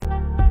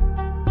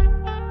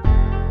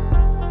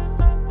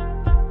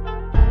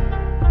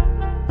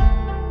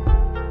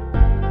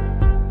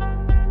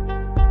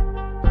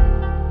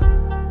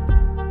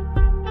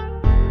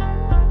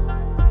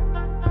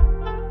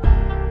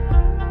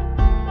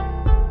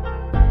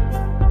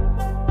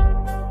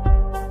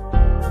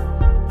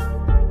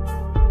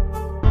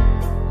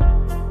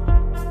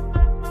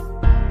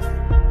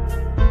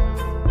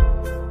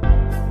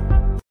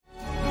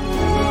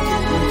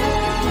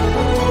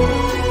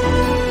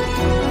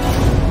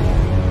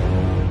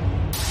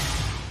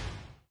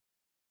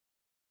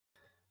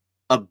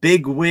A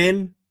big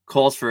win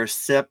calls for a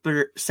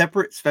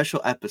separate special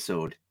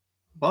episode.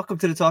 Welcome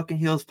to the Talkin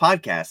Heels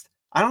podcast.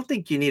 I don't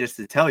think you need us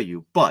to tell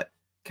you, but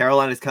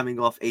Carolina is coming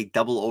off a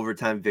double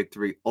overtime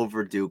victory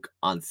over Duke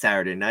on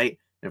Saturday night.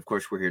 And of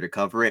course, we're here to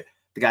cover it.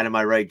 The guy to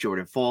my right,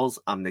 Jordan Falls.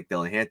 I'm Nick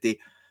Delahanty.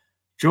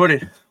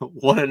 Jordan,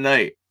 what a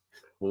night.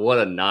 What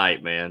a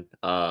night, man.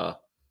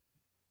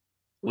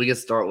 We can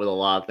start with a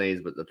lot of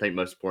things, but I think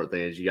most important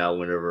thing is you got to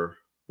win over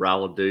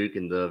rival Duke,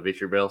 and the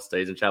victory bell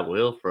stays in Chapel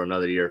Hill for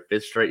another year,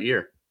 5th straight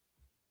year.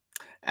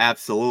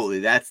 Absolutely.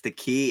 That's the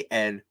key.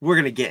 And we're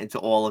going to get into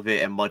all of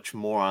it and much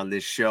more on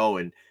this show.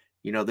 And,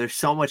 there's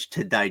so much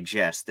to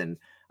digest. And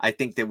I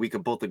think that we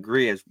could both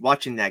agree as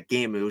watching that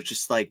game, it was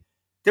just like,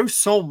 there was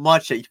so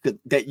much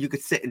that you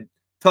could sit and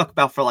talk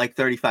about for like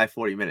 35,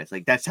 40 minutes.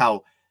 Like that's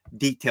how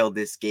detailed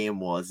this game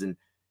was. And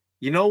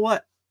you know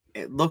what?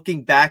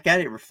 Looking back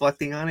at it,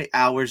 reflecting on it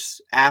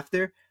hours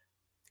after,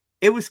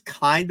 it was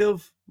kind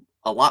of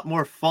a lot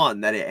more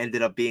fun that it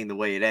ended up being the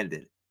way it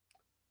ended.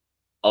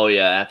 Oh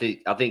yeah,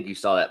 I think you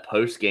saw that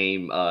post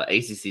game.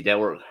 ACC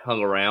Network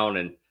hung around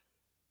and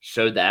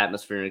showed the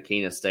atmosphere in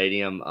Kenan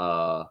Stadium.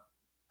 I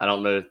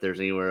don't know if there's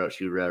anywhere else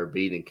you'd rather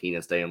be than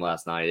Kenan Stadium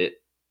last night. It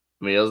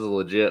was a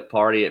legit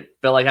party. It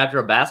felt like after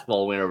a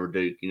basketball win over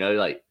Duke.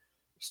 Like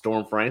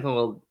Storm Franklin.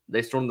 Well,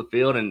 they stormed the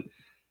field, and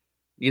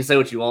you can say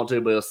what you want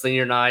to, but it was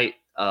senior night.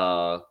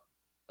 A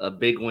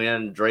big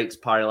win. Drake's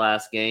probably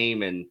last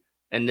game, and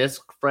this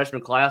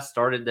freshman class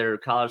started their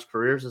college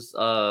careers with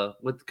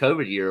the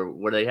COVID year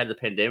where they had the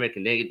pandemic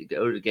and didn't get to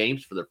go to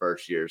games for their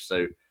first year.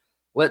 So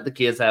let the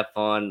kids have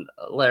fun,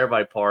 let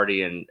everybody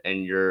party, and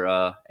you're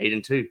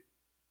 8-2.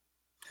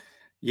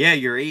 Yeah,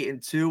 you're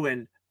 8-2.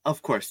 And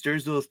of course,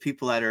 there's those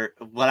people that are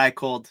what I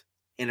called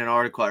in an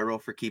article I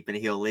wrote for Keeping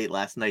It Heel late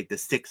last night, the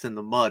sticks in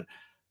the mud.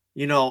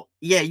 Yeah,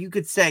 you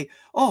could say,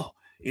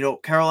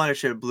 Carolina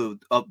should have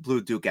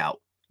blew Duke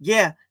out.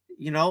 Yeah,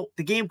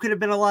 the game could have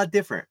been a lot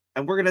different.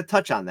 And we're going to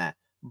touch on that.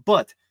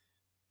 But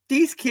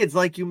these kids,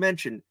 like you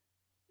mentioned,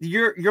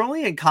 you're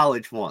only in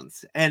college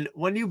once. And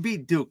when you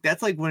beat Duke,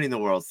 that's like winning the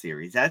World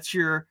Series. That's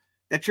your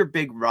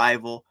big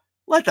rival.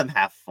 Let them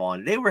have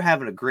fun. They were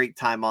having a great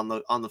time on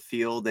the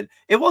field. And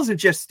it wasn't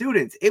just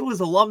students. It was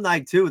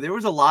alumni too. There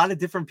was a lot of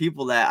different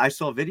people that I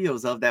saw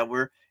videos of that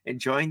were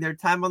enjoying their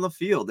time on the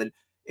field. And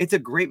it's a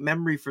great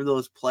memory for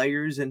those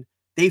players. And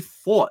they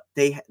fought.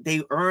 They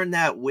earned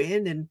that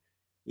win. And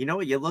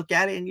you look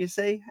at it and you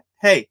say,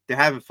 hey, they're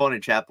having fun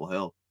in Chapel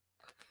Hill.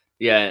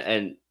 Yeah,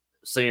 and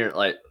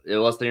it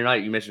was senior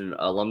night. You mentioned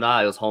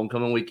alumni. It was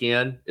homecoming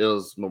weekend. It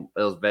was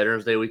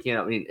Veterans Day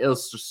weekend. It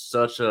was just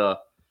such a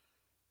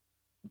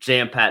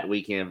jam-packed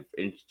weekend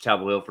in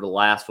Chapel Hill for the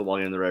last football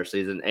game of the regular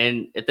season.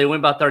 And if they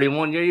win by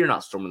 31, you're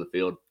not storming the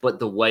field. But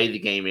the way the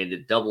game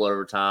ended, double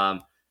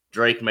overtime,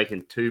 Drake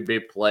making 2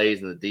 big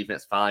plays, and the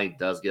defense finally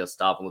does get a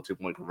stop on the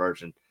 2-point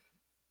conversion.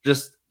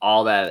 Just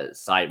all that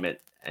excitement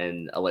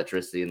and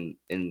electricity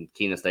in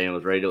Kenan Stadium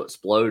was ready to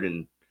explode,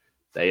 and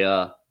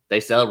they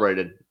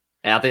celebrated.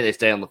 And I think they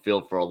stayed on the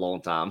field for a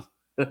long time.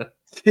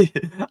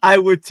 I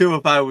would too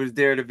if I was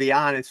there, to be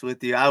honest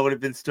with you. I would have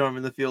been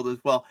storming the field as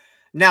well.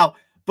 Now,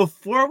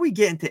 before we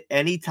get into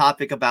any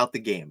topic about the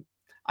game,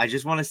 I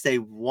just want to say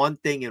one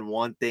thing and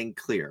one thing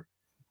clear.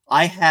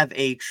 I have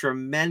a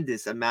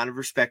tremendous amount of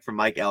respect for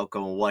Mike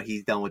Elko and what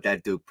he's done with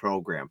that Duke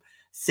program.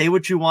 Say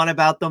what you want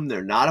about them.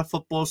 They're not a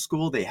football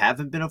school. They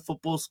haven't been a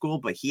football school,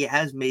 but he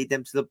has made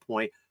them to the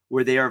point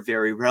where they are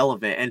very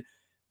relevant. And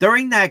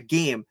during that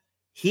game,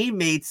 he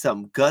made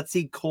some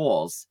gutsy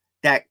calls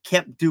that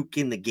kept Duke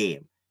in the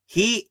game.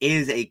 He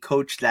is a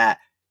coach that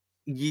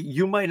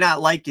you might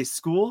not like his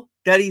school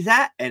that he's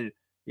at. And,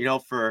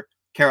 for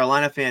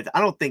Carolina fans,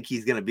 I don't think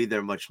he's going to be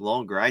there much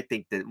longer. I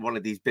think that one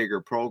of these bigger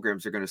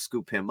programs are going to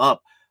scoop him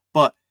up.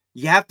 But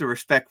you have to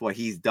respect what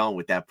he's done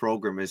with that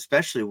program,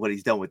 especially what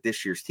he's done with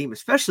this year's team,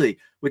 especially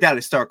without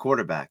his star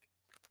quarterback.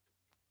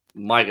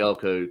 Mike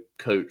Elko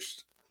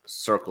coached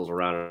circles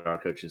around our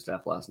coaching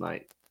staff last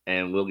night,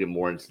 and we'll get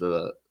more into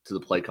the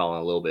play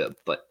calling a little bit.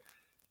 But,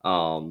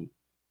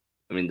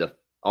 the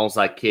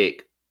onside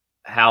kick,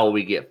 how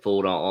we get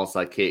fooled on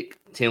onside kick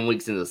 10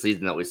 weeks into the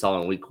season that we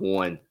saw in week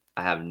 1,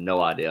 I have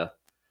no idea.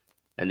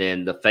 And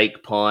then the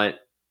fake punt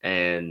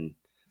and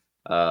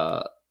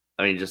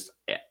it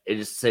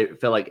just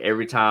felt like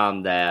every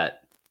time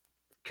that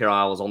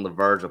Carolina was on the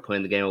verge of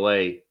putting the game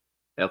away,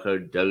 Elko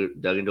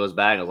dug into his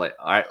bag. I was like,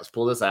 all right, let's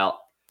pull this out.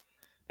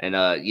 And,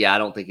 I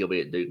don't think he'll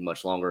be at Duke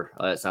much longer.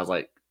 It sounds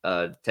like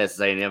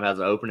Texas A&M has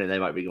an opening. They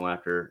might be going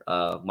after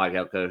Mike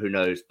Elko. Who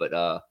knows? But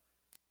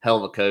hell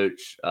of a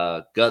coach.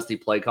 Gutsy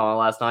play calling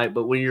last night.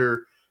 But when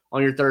you're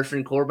on your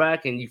third-string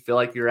quarterback and you feel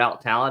like you're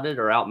out-talented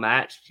or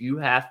outmatched, you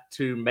have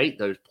to make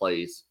those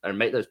plays or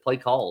make those play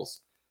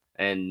calls.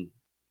 And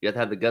you have to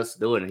have the guts to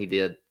do it, and he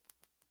did.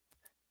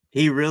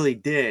 He really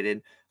did.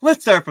 And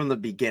let's start from the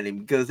beginning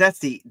because that's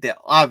the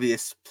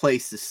obvious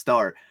place to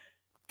start.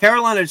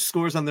 Carolina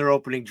scores on their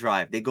opening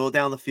drive. They go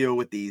down the field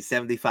with these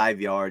 75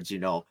 yards,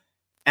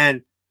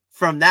 And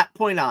from that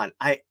point on,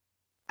 I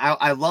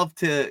I love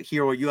to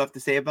hear what you have to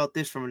say about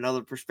this from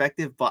another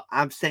perspective, but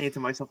I'm saying to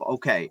myself,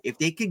 okay, if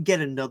they could get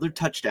another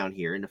touchdown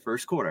here in the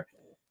first quarter,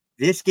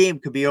 this game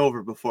could be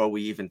over before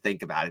we even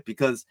think about it.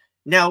 Because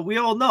now we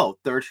all know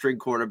third string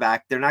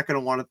quarterback, they're not going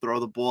to want to throw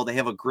the ball. They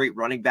have a great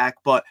running back,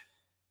 but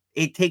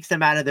it takes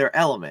them out of their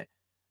element.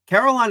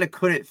 Carolina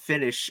couldn't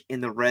finish in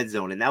the red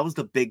zone, and that was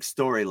the big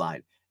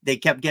storyline. They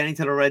kept getting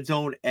to the red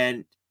zone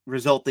and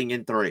resulting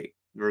in three.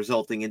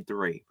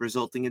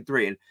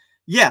 And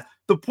yeah,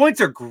 the points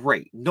are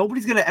great.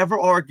 Nobody's going to ever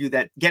argue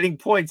that getting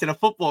points in a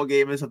football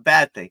game is a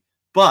bad thing.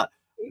 But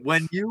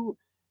when you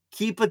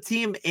keep a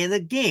team in a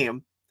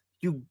game,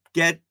 you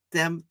get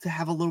them to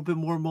have a little bit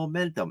more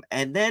momentum.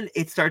 And then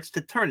it starts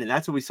to turn. And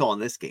that's what we saw in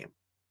this game.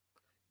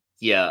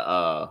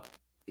 Yeah,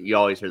 you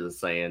always hear the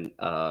saying,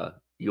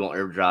 you want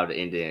every drive to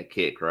end in a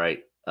kick,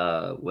 right?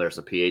 Whether it's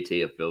a PAT,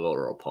 a field goal,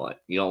 or a punt.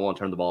 You don't want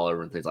to turn the ball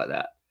over and things like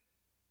that.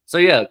 So,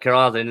 yeah,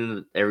 Carolina's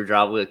ending every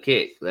drive with a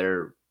kick.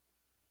 They're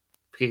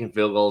kicking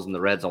field goals in the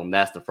red zone.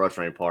 That's the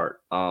frustrating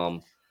part.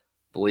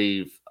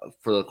 Believe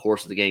for the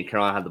course of the game,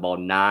 Carolina had the ball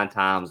 9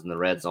 times in the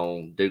red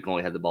zone. Duke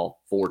only had the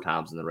ball 4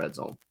 times in the red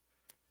zone.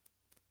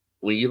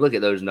 When you look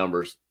at those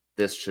numbers,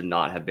 this should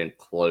not have been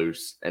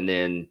close. And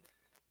then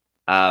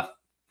I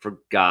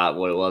forgot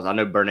what it was. I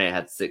know Burnett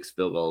had 6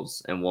 field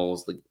goals, and one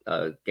was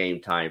the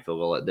game-tying field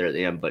goal there at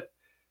the end. But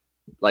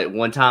like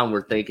one time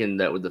we're thinking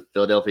that with the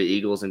Philadelphia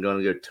Eagles and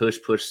going to go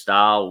tush-push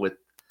style with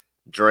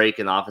Drake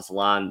and the offensive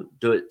line,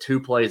 do it 2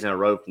 plays in a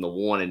row from the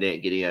one and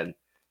didn't get in.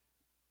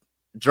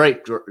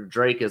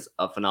 Drake is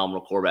a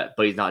phenomenal quarterback,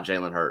 but he's not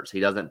Jalen Hurts. He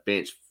doesn't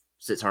bench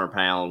 600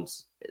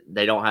 pounds.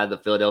 They don't have the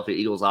Philadelphia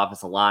Eagles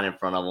offensive line in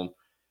front of them.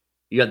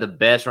 You have the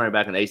best running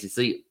back in the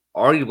ACC,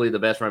 arguably the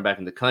best running back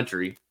in the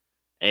country,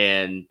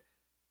 and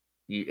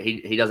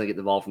he doesn't get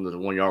the ball from the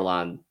 1 yard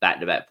line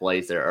back-to-back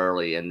plays there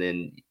early. And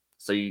then,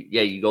 so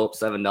you go up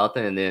 7-0,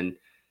 and then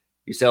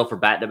you settle for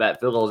back-to-back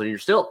field goals, and you're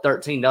still up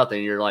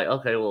 13-0. You're like,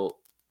 okay, well,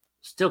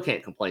 still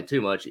can't complain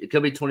too much. It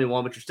could be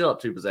 21, but you're still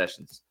up 2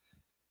 possessions.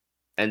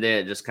 And then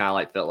it just kind of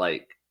like felt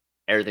like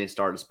everything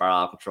started to spiral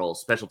out of control.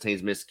 Special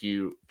teams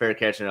miscue, fair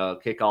catching a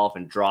kickoff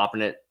and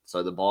dropping it,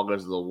 so the ball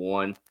goes to the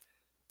 1.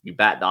 You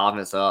back the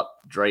offense up.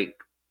 Drake,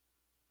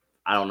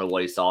 I don't know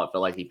what he saw. It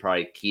felt like he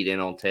probably keyed in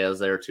on Tez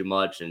there too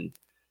much, and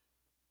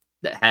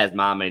that has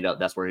mind made up.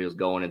 That's where he was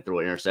going and threw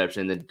an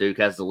interception. And then Duke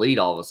has the lead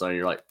all of a sudden.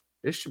 You're like,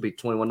 this should be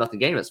 21-0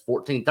 game. It's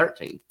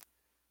 14-13.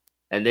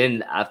 And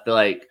then I feel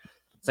like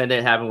same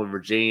thing happened with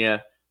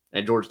Virginia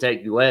and Georgia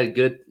Tech. You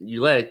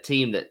let a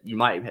team that you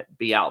might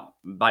be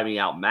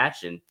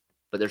outmatching,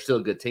 but they're still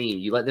a good team.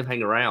 You let them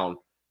hang around,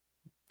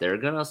 they're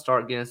gonna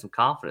start getting some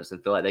confidence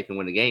and feel like they can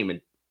win the game,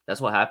 and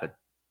that's what happened.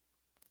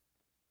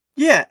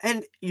 Yeah,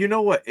 and you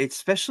know what?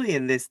 Especially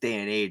in this day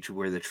and age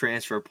where the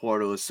transfer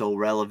portal is so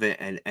relevant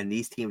and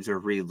these teams are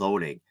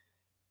reloading,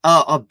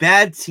 a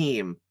bad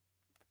team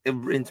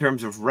in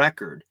terms of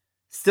record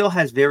still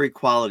has very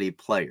quality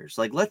players.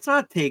 Like, let's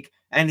not take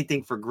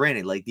anything for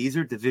granted. Like, these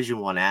are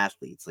Division I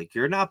athletes. Like,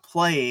 you're not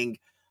playing,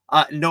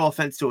 no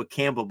offense to a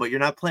Campbell, but you're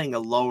not playing a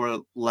lower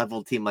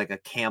level team like a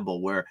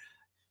Campbell where,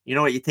 you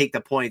know what, you take the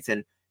points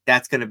and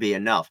that's going to be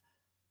enough.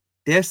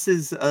 This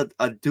is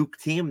a Duke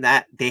team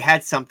that they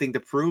had something to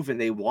prove and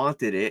they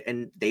wanted it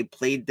and they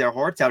played their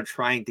hearts out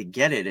trying to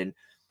get it. And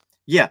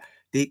yeah,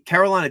 the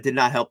Carolina did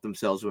not help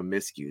themselves with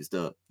miscues.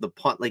 The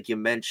punt, like you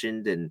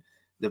mentioned, and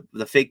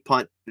the fake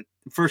punt.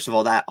 First of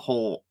all, that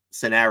whole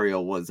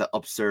scenario was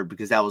absurd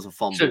because that was a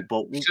fumble.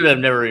 Should have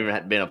never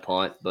even been a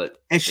punt,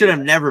 but it should have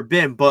never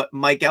been. But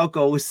Mike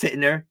Elko was sitting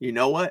there. You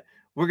know what?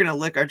 We're gonna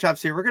lick our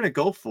chops here. We're gonna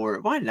go for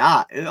it. Why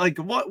not? Like,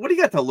 what do you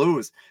got to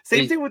lose?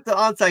 Same thing with the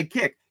onside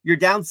kick. You're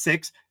down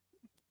 6.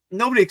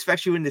 Nobody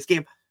expects you in this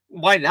game.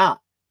 Why not?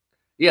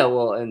 Yeah,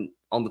 well, and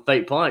on the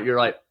fake punt, you're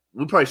like,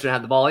 we probably shouldn't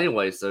have the ball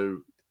anyway.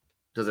 So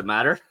does it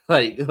matter?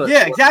 Like,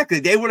 yeah,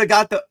 exactly. They would have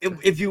got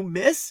if you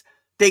miss,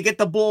 they get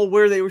the ball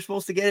where they were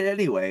supposed to get it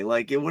anyway.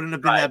 Like, it wouldn't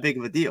have been that big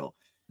of a deal.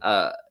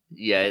 Yeah,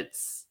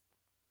 it's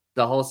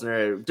the whole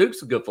scenario.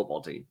 Duke's a good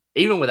football team.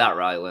 Even without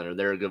Riley Leonard,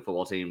 they're a good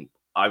football team.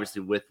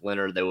 Obviously, with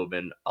Leonard, they would have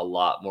been a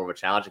lot more of a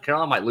challenge. And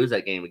Carolina might lose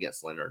that game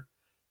against Leonard.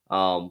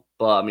 But,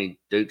 I mean,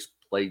 Duke's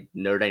played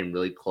Notre Dame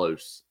really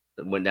close.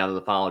 Went down to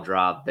the final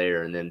drive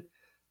there. And then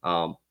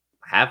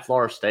had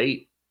Florida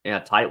State in a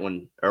tight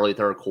one early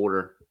third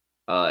quarter.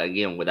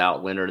 Again,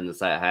 without Leonard in the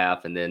second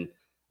half. And then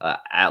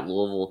at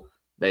Louisville,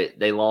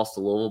 they lost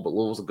to Louisville. But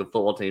Louisville's a good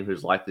football team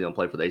who's likely going to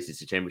play for the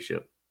ACC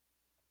championship.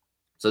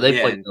 So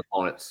they played the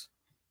opponents.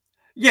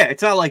 Yeah,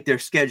 it's not like their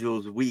schedule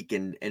is weak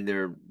and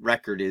their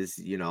record is,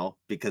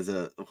 because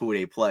of who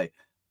they play.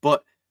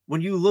 But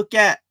when you look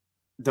at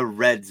the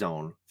red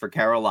zone for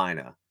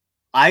Carolina,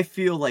 I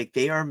feel like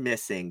they are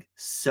missing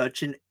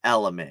such an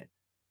element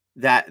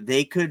that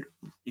they could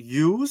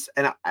use.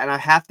 And I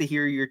have to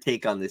hear your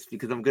take on this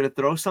because I'm going to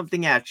throw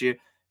something at you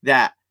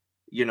that,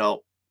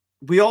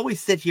 we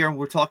always sit here and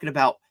we're talking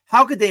about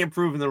how could they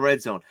improve in the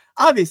red zone?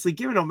 Obviously,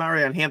 giving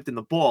Omarion Hampton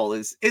the ball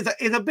is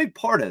a big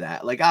part of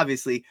that. Like,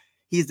 obviously,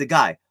 he's the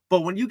guy.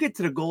 But when you get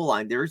to the goal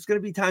line, there's going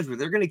to be times where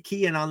they're going to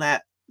key in on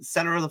that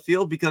center of the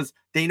field because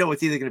they know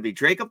it's either going to be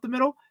Drake up the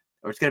middle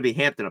or it's going to be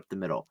Hampton up the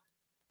middle.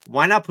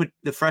 Why not put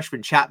the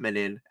freshman Chapman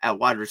in at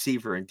wide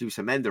receiver and do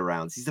some end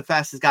arounds? He's the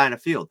fastest guy in the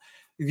field.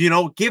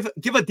 Give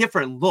a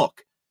different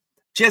look.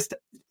 Just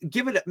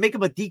make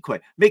him a decoy.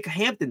 Make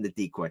Hampton the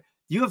decoy.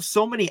 You have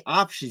so many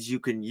options you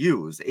can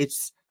use. It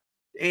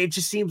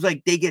just seems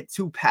like they get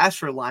too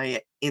pass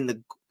reliant in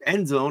the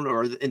end zone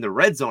or in the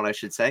red zone, I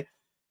should say.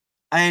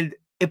 And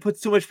it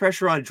puts too much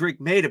pressure on Drake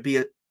May to be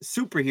a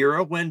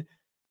superhero when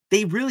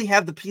they really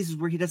have the pieces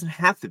where he doesn't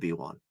have to be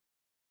one.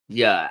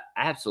 Yeah,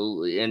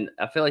 absolutely. And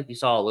I feel like you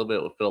saw a little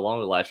bit with Phil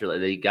Longo last year. Like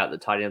they got the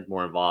tight ends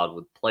more involved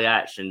with play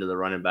action to the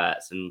running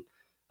backs and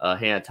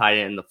hand a tight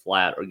end in the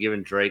flat or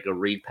giving Drake a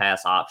read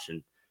pass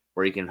option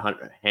where he can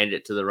hand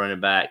it to the running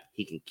back.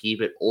 He can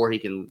keep it or he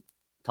can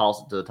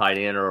toss it to the tight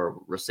end or a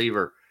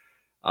receiver.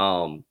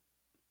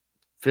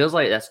 Feels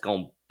like that's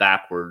gone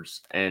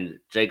backwards. And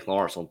Jake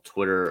Lawrence on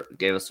Twitter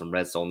gave us some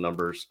red zone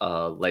numbers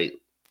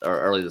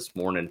early this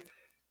morning.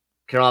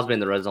 Carolina's been in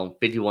the red zone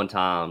 51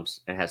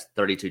 times and has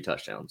 32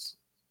 touchdowns,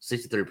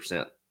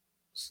 63%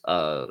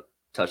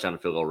 touchdown to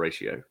field goal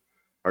ratio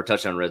or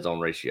touchdown red zone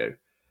ratio.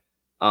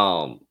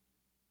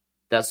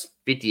 That's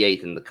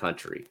 58th in the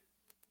country.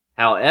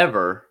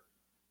 However,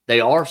 they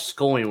are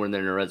scoring when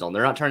they're in the red zone.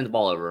 They're not turning the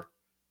ball over.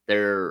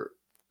 They're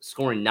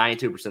scoring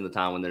 92% of the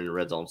time when they're in the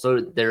red zone. So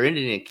they're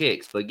ending in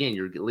kicks. But again,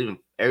 you're leaving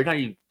every time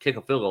you kick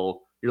a field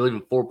goal, you're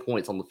leaving 4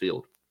 points on the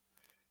field.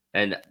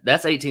 And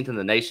that's 18th in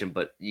the nation,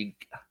 but you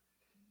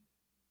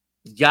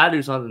got to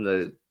do something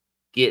to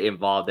get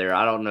involved there.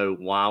 I don't know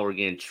why we're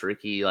getting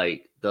tricky.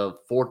 Like the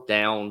fourth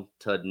down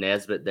to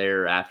Nesbitt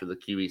there after the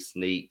QB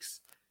sneaks.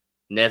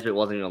 Nesbitt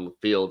wasn't even on the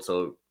field,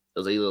 so it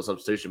was a illegal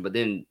substitution. But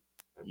then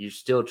you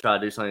still try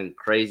to do something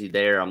crazy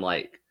there. I'm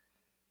like,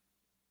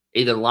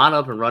 either line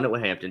up and run it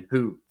with Hampton,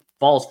 who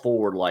falls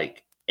forward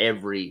like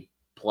every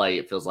play,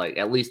 it feels like,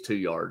 at least 2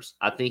 yards.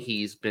 I think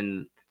he's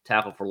been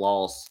tackled for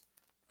loss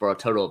for a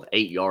total of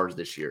 8 yards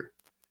this year,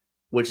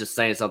 which is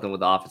saying something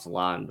with the offensive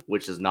line,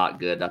 which is not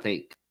good. I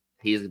think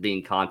he's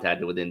being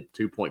contacted within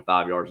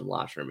 2.5 yards of the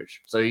line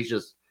scrimmage. So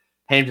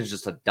Hampton's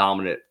just a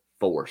dominant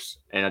force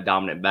and a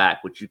dominant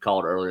back, which you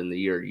called earlier in the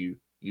year. You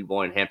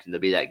wanted Hampton to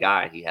be that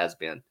guy, and he has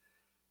been.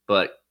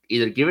 But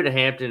either give it to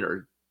Hampton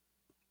or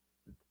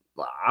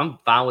I'm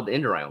fine with the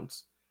end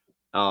arounds.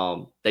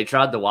 They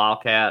tried the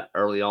Wildcat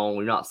early on.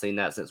 We've not seen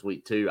that since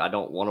week 2. I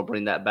don't want to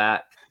bring that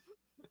back.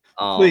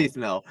 Please,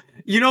 no.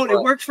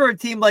 It works for a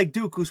team like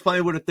Duke who's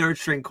playing with a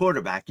third-string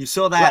quarterback. You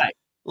saw that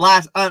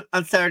last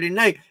on Saturday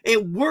night.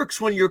 It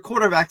works when your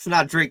quarterback's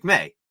not Drake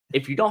May.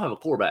 If you don't have a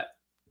quarterback,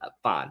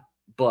 fine.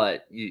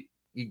 But you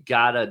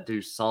got to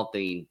do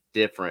something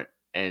different.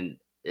 And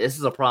this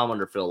is a problem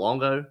under Phil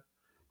Longo.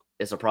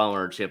 It's a problem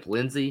under Chip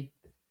Lindsey.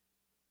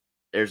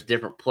 There's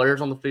different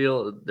players on the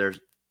field.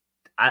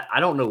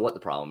 I don't know what the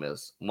problem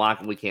is. Why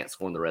we can't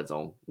score in the red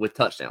zone with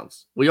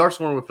touchdowns? We are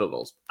scoring with field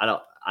goals. I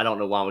don't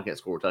know why we can't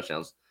score with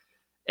touchdowns.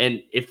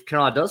 And if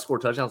Carolina does score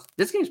touchdowns,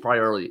 this game's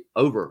probably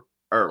real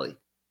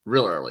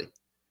early.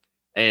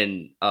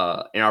 And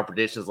in our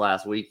predictions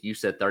last week, you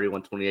said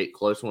 31-28,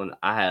 close one.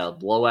 I had a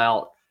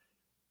blowout.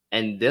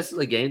 And this is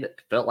a game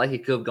that felt like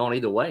it could have gone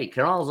either way.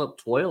 Carolina was up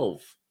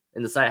 12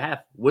 in the second half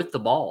with the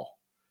ball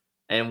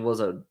and was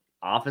an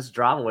offensive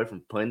drive away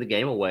from putting the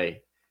game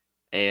away.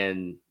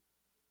 And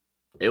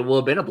it will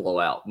have been a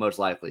blowout, most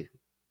likely.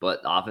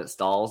 But the offense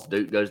stalls.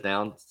 Duke goes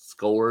down,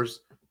 scores,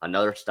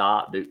 another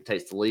stop. Duke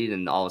takes the lead,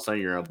 and all of a sudden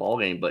you're in a ball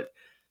game. But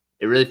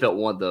it really felt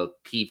one of the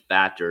key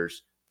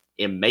factors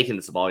in making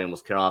this a ball game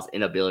was Carolina's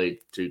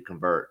inability to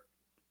convert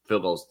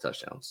field goals to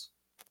touchdowns.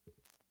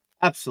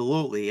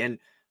 Absolutely. And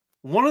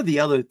one of the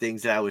other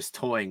things that I was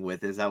toying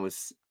with is I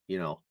was,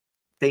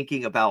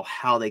 thinking about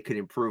how they could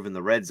improve in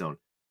the red zone.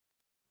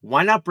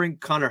 Why not bring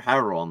Connor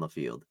Harrell on the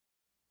field?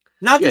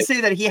 Not to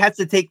say that he has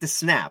to take the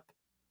snap.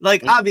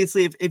 Like,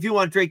 obviously, if you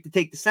want Drake to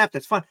take the snap,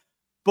 that's fine.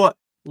 But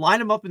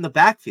line him up in the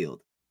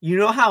backfield. You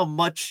know how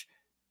much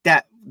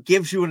that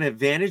gives you an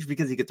advantage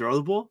because he could throw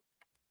the ball?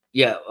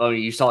 Yeah, I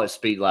mean, you saw his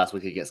speed last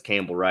week against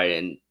Campbell, right?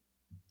 And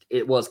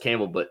it was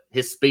Campbell, but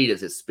his speed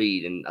is his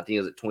speed. And I think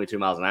it was at 22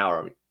 miles an hour.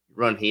 I mean,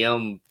 run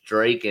him,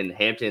 Drake, and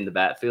Hampton in the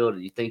backfield.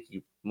 You think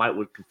you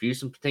would confuse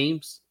some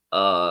teams?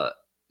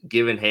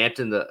 Giving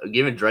Drake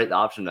the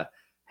option to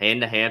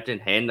hand to Hampton,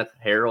 hand to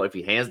Harrell. If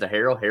he hands to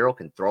Harrell, Harrell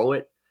can throw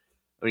it.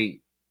 I mean,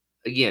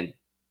 again,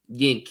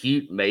 getting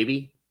cute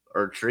maybe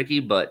or tricky,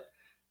 but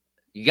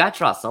you got to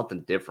try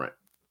something different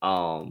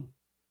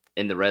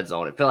in the red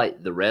zone. It felt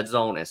like the red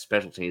zone and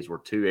special teams were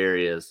two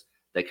areas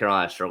that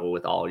Carolina struggled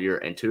with all year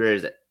and two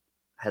areas that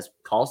has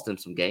cost them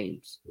some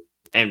games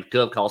and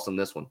could have cost them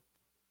this one.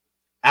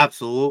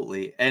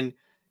 Absolutely. And,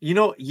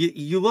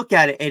 you look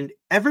at it and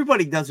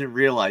everybody doesn't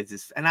realize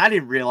this, and I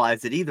didn't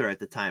realize it either at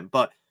the time,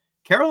 but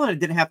Carolina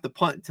didn't have to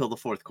punt until the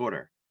fourth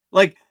quarter.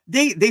 Like,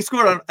 they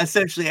scored on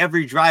essentially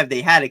every drive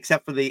they had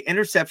except for the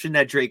interception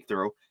that Drake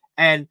threw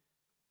and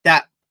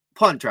that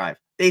punt drive.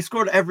 They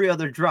scored every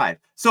other drive.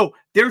 So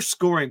they're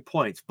scoring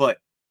points, but,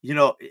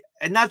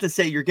 and not to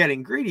say you're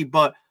getting greedy,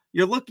 but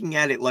you're looking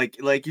at it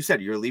like you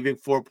said, you're leaving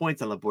 4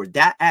 points on the board.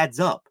 That adds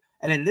up.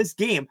 And in this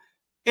game,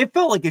 it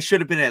felt like it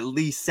should have been at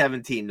least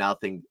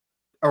 17-0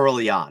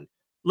 early on.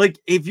 Like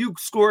if you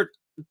scored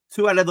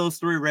 2 out of those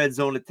 3 red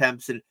zone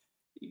attempts and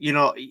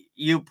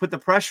you put the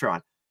pressure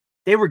on,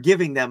 they were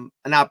giving them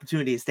an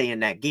opportunity to stay in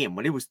that game.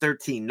 When it was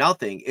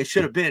 13-0, it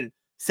should have been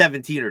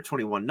 17 or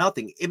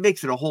 21-0. It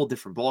makes it a whole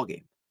different ball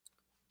game.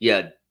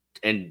 Yeah,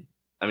 and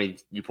I mean,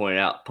 you pointed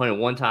out playing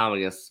one time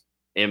against,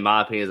 in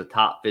my opinion, is a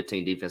top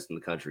 15 defense in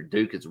the country.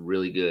 Duke is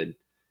really good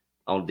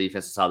on the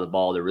defensive side of the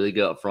ball. They're really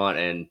good up front,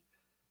 and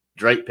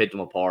Drake picked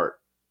them apart.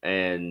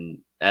 And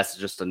that's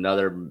just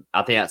another,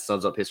 I think that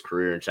sums up his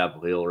career in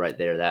Chapel Hill right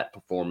there. That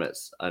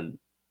performance, a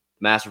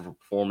masterful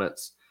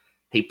performance.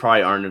 He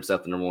probably earned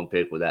himself the number 1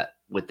 pick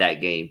with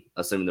that game,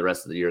 assuming the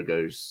rest of the year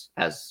goes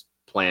as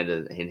planned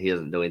and he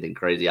doesn't do anything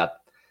crazy.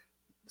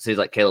 Seems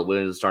like Caleb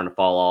Williams is starting to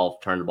fall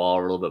off, turn the ball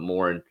a little bit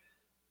more, and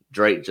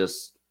Drake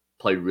just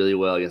played really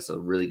well against a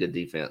really good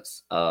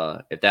defense.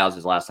 If that was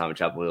his last time at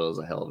Chapel Hill, it was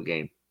a hell of a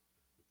game.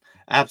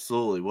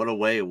 Absolutely. What a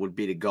way it would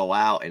be to go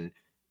out. And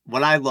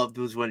what I loved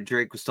was when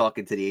Drake was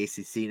talking to the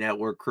ACC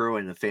network crew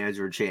and the fans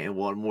were chanting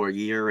 1 more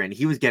year. And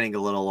he was getting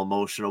a little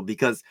emotional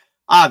because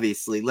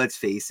obviously, let's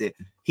face it,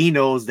 he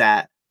knows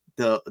that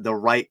the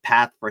right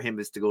path for him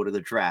is to go to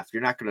the draft.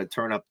 You're not going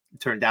to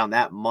turn down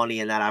that money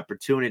and that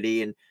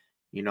opportunity. And,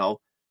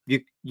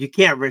 you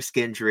can't risk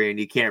injury and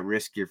you can't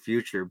risk your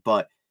future.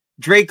 But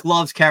Drake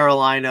loves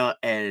Carolina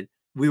and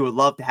we would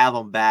love to have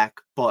him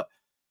back. But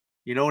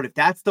you know what? If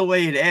that's the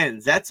way it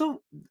ends, that's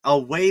a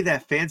way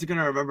that fans are going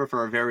to remember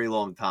for a very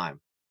long time.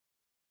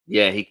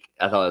 Yeah,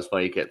 I thought it was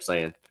funny. He kept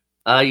saying,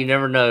 you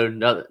never know.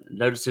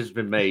 No decision's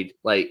been made.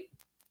 Like,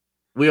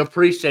 we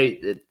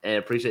appreciate it and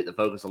appreciate the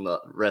focus on the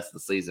rest of the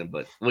season,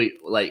 but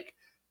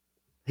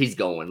he's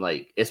going,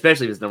 like,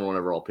 especially if it's number 1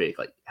 overall pick.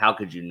 Like, how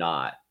could you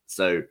not?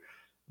 So,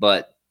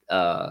 but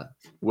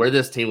where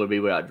this team would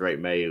be without Drake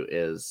May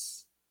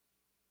is,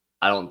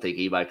 I don't think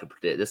anybody could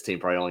predict. This team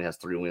probably only has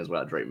 3 wins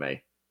without Drake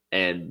May.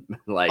 And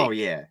oh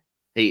yeah,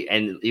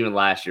 and even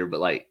last year,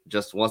 but like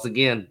just once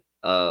again,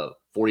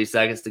 40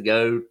 seconds to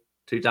go,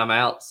 2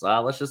 timeouts.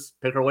 Let's just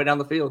pick our way down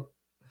the field.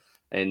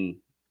 And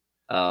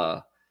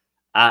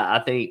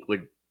I think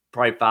with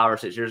probably 5 or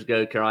 6 years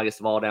ago, Carolina gets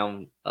the ball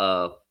down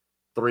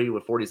 3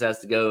 with 40 seconds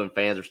to go, and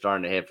fans are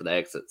starting to head for the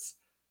exits.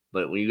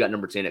 But when you got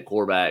number 10 at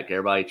quarterback,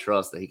 everybody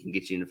trusts that he can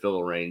get you in the field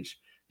goal range.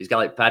 He's got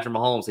like Patrick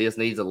Mahomes. He just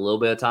needs a little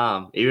bit of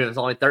time, even if it's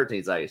only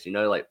 13 seconds,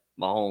 like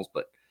Mahomes.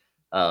 But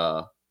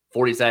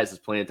 40 seconds is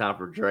plenty of time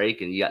for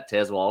Drake, and you got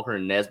Tez Walker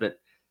and Nesbitt.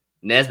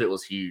 Nesbitt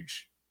was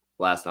huge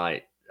last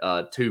night.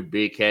 2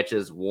 big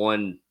catches,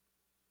 1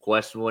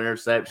 questionable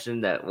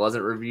interception that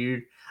wasn't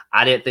reviewed.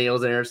 I didn't think it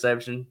was an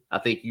interception. I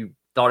think you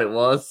thought it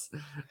was.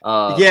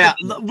 Yeah,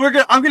 I'm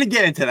gonna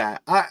get into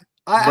that. I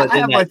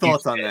have my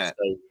thoughts on that.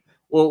 So,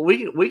 well,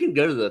 we can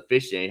go to the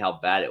officiating, how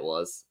bad it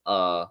was.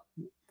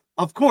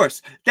 Of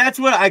course, that's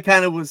what I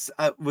kind of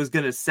was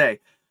gonna say.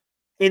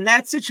 In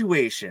that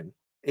situation,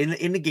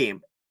 in the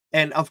game,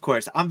 and of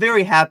course, I'm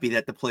very happy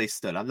that the play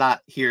stood. I'm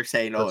not here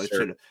saying, it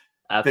should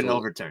have been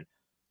overturned.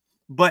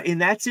 But in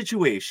that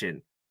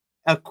situation,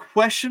 a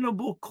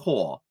questionable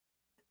call,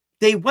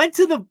 they went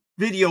to the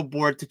video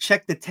board to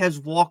check the Tez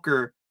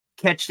Walker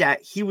catch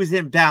that he was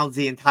in bounds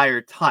the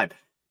entire time.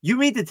 You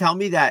mean to tell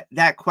me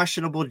that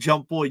questionable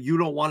jump ball, you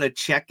don't want to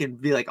check and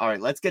be like, all right,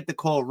 let's get the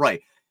call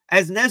right.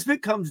 As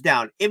Nesbitt comes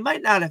down, it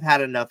might not have had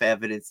enough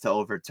evidence to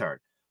overturn,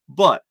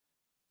 but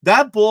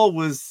that ball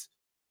was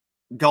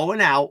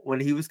going out when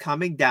he was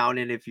coming down.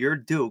 And if you're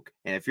Duke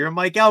and if you're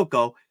Mike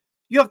Elko,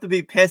 you have to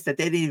be pissed that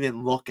they didn't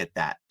even look at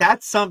that.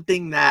 That's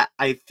something that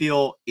I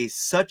feel is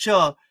such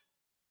a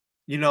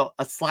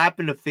slap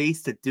in the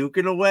face to Duke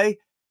in a way,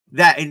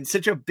 that in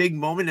such a big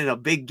moment in a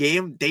big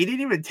game, they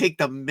didn't even take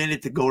the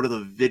minute to go to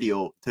the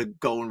video to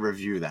go and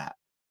review that.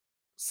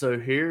 So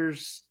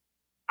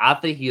I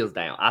think he was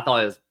down. I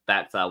thought his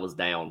backside was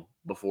down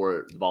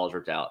before the ball was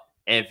ripped out.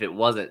 And if it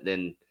wasn't,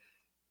 then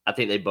I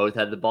think they both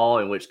had the ball,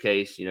 in which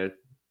case,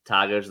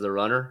 tie goes to the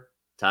runner.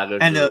 Tie goes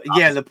and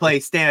the play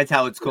stands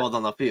how it's called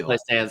on the field. Play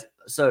stands.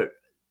 So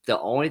the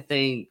only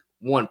thing,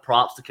 one,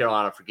 props to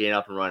Carolina for getting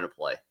up and running a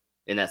play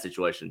in that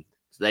situation.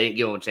 So they didn't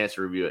give them a chance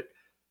to review it.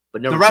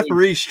 But the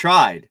referees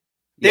tried.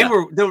 They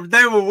were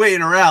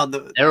waiting around.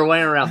 They were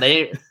waiting around.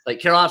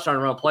 Carolina's trying to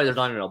run a play. There's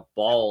not even a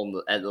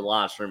ball at the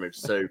line of scrimmage.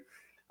 So,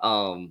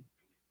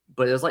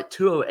 but it was like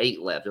 2:08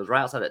 left. It was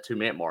right outside that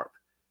 2-minute mark,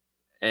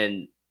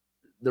 and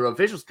the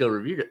officials could have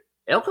reviewed it.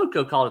 Elko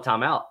could have called a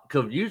timeout.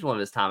 Could have used one of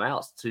his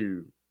timeouts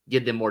to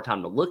give them more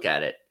time to look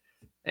at it.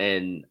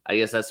 And I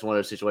guess that's one of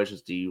those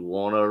situations. Do you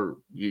want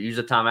to use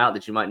a timeout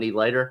that you might need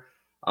later?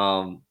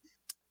 I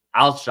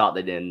was shocked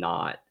they did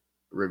not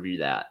review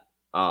that.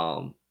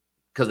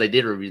 Because they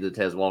did review the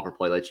Tez Walker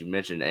play that you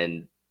mentioned,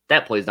 and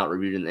that play is not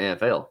reviewed in the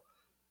NFL.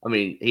 I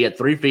mean, he had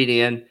 3 feet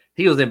in.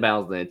 He was in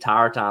bounds the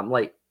entire time.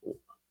 Like,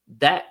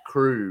 that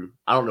crew,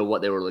 I don't know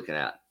what they were looking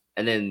at.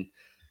 And then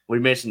we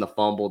mentioned the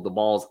fumble. The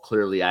ball's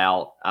clearly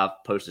out.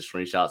 I've posted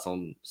screenshots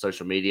on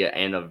social media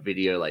and a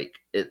video. Like,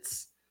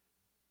 it's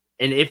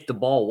And if the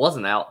ball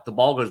wasn't out, the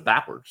ball goes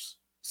backwards.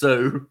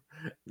 So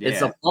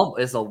it's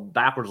a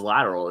backwards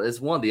lateral.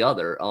 It's one or the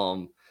other.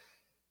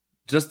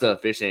 Just the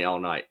officiating all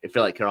night. It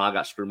felt like Carolina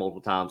got screwed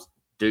multiple times.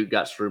 Duke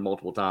got screwed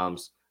multiple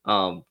times.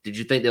 Did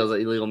you think there was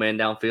an illegal man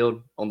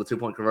downfield on the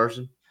 2-point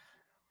conversion?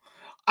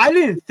 I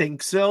didn't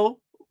think so,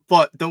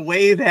 but the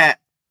way that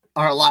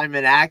our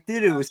lineman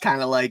acted, it was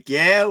kind of like,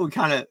 yeah, we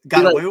kind of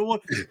got away with one.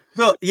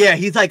 So, yeah,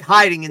 he's like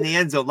hiding in the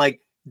end zone. Like,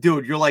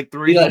 dude, you're like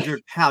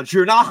 300 pounds.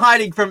 You're not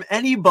hiding from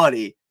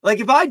anybody. Like,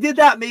 if I did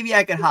that, maybe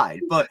I could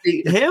hide. But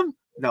him,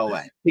 no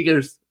way. He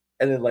goes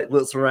and then like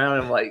looks around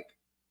and like,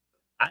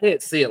 I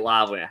didn't see it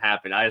live when it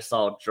happened. I just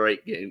saw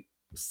Drake getting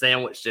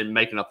sandwiched and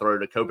making a throw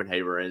to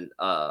Copenhagen,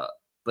 and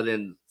but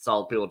then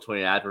saw people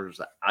tweeting afterwards.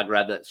 I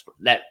grabbed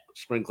that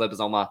screen clip is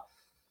on my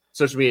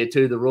social media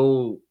too. The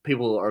rule,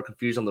 people are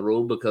confused on the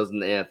rule because in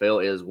the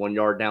NFL is 1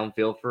 yard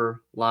downfield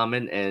for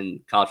linemen, and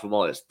college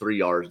football is 3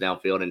 yards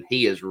downfield, and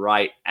he is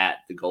right at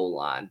the goal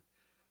line.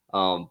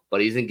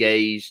 But he's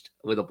engaged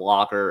with a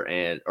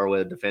blocker or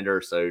with a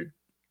defender, so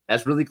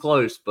that's really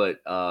close. But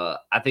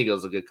I think it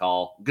was a good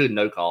call, good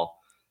no call.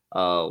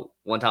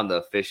 One time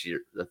the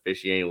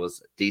officiating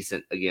was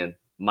decent. Again,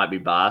 might be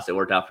biased. It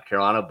worked out for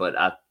Carolina, but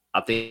I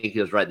think he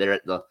was right there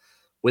at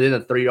within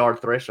the 3 yard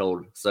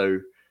threshold. So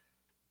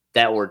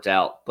that worked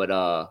out.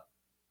 But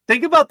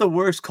think about the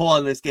worst call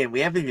in this game. We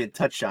haven't even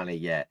touched on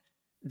it yet.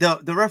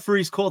 The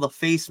referees called a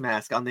face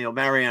mask on the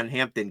Omarion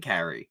Hampton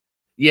carry.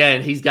 Yeah,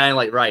 and he's got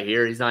like right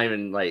here. He's not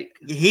even like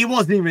he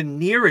wasn't even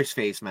near his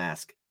face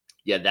mask.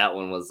 Yeah, that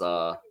one was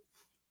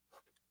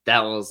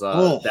that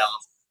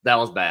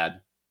was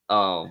bad.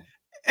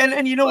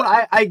 And you know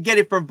what? I get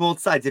it from both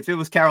sides. If it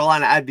was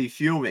Carolina, I'd be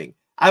fuming.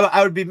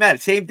 I would be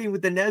mad. Same thing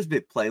with the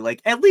Nesbitt play.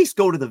 Like, at least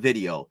go to the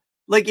video.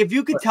 Like, if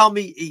you could tell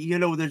me,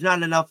 there's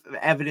not enough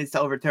evidence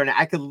to overturn it,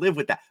 I could live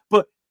with that.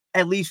 But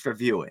at least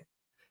review it.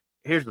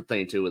 Here's the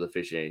thing, too, with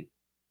officiating.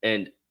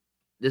 And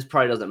this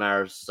probably doesn't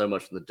matter so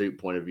much from the Duke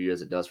point of view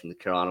as it does from the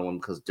Carolina one,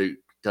 because Duke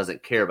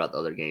doesn't care about the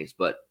other games.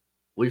 But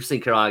we've seen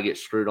Carolina get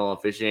screwed on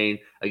officiating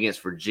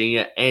against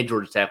Virginia and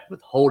Georgia Tech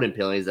with holding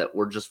penalties that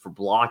were just for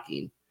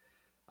blocking.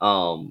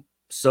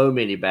 So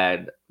many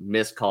bad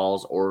missed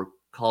calls or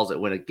calls that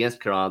went against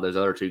Carolina those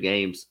other two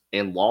games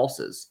and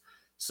losses.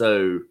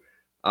 So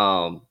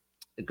going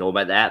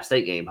back to the App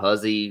State game,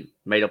 Huzzy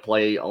made a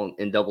play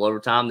in double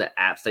overtime that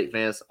App State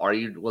fans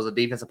argued was a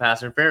defensive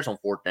pass interference on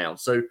 4th down.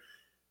 So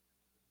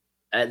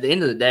at the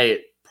end of the day,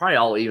 it probably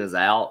all evens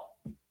out.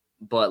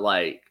 But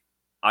like,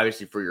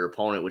 obviously for your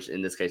opponent, which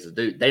in this case is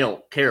Duke, they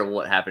don't care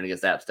what happened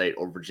against App State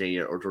or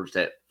Virginia or Georgia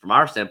Tech. From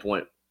our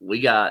standpoint, we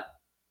got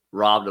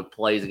robbed of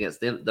plays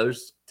against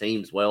those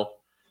teams. Well,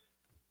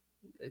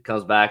 it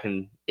comes back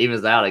and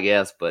evens out, I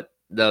guess. But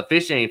the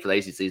officiating for the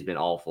ACC has been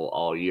awful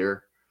all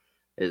year.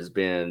 It's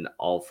been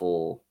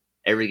awful.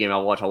 Every game I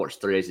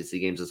watched 3 ACC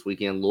games this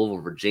weekend.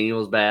 Louisville, Virginia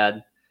was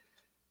bad.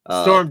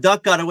 Storm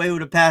Duck got away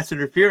with a pass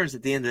interference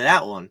at the end of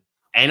that one.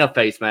 And a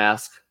face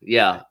mask.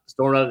 Yeah,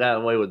 Storm Duck got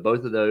away with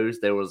both of those.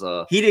 There was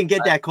he didn't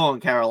get that call in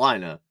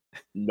Carolina.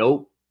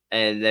 Nope.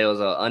 And there was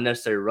an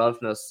unnecessary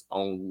roughness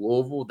on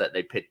Louisville that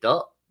they picked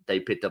up. They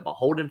picked up a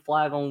holding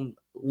flag on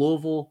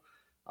Louisville.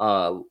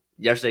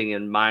 Yesterday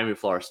in Miami,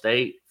 Florida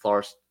State,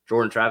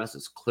 Jordan Travis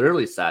is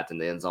clearly sacked in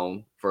the end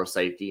zone for a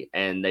safety,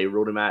 and they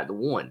ruled him out at the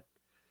 1.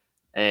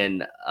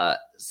 And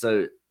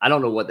so I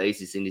don't know what the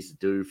ACC needs to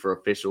do for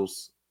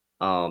officials,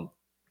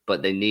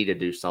 but they need to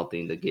do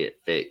something to get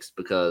fixed,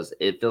 because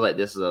it feels like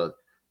this is a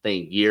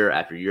thing year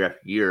after year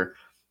after year.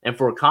 And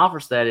for a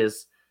conference that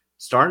is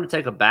starting to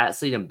take a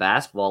backseat in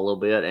basketball a little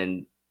bit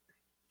and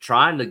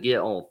trying to get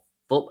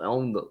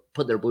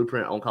put their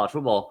blueprint on college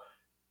football,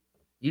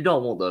 you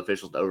don't want the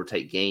officials to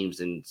overtake games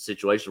in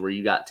situations where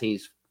you got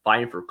teams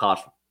fighting for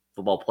college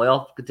football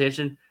playoff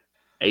contention,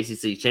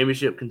 ACC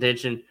championship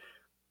contention,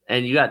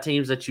 and you got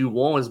teams that you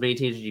want as many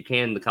teams as you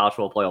can in the college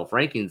football playoff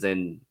rankings,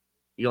 and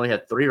you only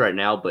have 3 right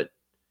now. But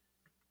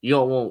you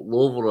don't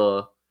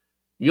want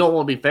you don't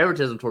want to be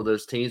favoritism toward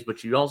those teams,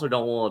 but you also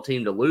don't want a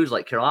team to lose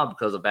like Carolina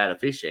because of bad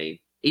officiating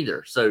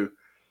either. So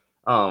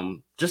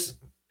just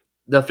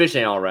the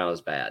officiating all around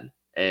is bad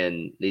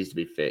and needs to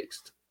be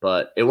fixed.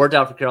 But it worked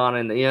out for Carolina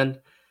in the end.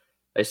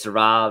 They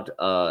survived.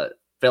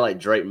 Felt like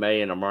Drake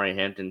May and Omarion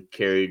Hampton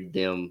carried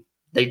them.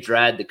 They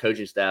dragged the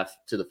coaching staff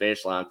to the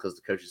finish line because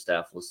the coaching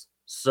staff was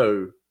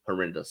so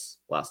horrendous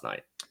last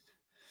night.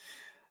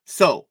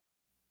 So,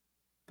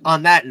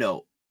 on that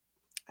note,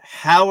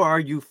 how are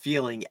you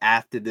feeling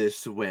after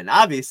this win?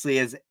 Obviously,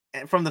 as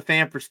from the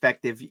fan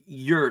perspective,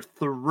 you're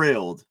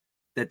thrilled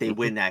that they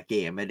win that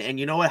game. And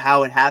you know what?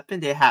 How it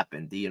happened? It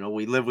happened. We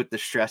live with the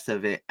stress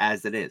of it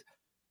as it is.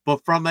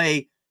 But from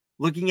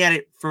looking at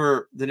it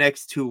for the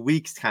next 2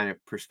 weeks kind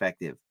of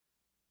perspective,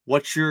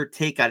 what's your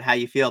take on how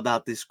you feel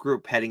about this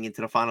group heading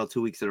into the final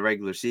 2 weeks of the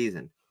regular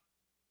season?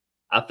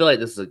 I feel like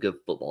this is a good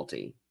football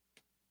team.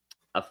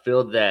 I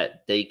feel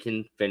that they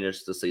can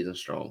finish the season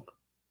strong.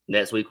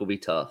 Next week will be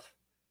tough.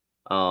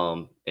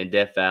 In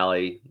Death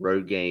Valley,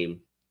 road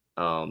game,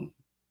 be on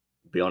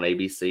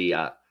ABC.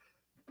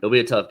 It'll be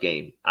a tough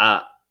game.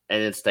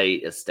 and then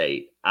State is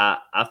State.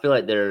 I feel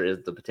like there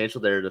is the potential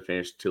there to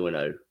finish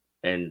 2-0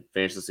 and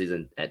finish the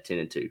season at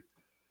 10-2.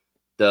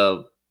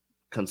 The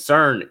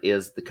concern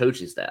is the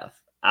coaching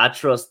staff. I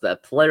trust the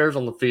players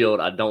on the field.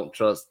 I don't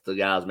trust the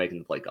guys making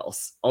the play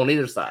calls on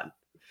either side,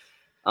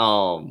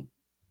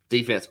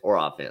 defense or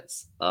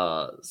offense.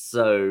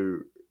 So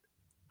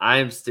I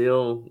am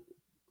still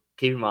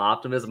keeping my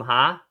optimism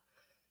high.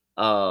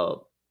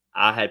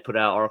 I had put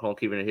out an article on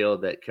Keeping It Hill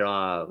that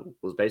Carolina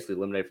was basically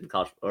eliminated from the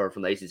college or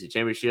from the ACC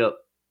championship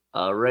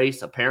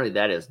race. Apparently,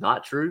 that is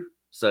not true.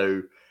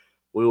 So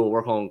we will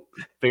work on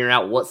figuring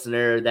out what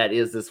scenario that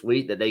is this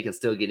week that they can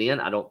still get in.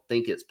 I don't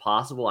think it's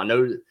possible.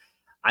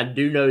 I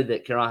do know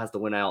that Carolina has to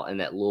win out and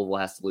that Louisville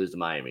has to lose to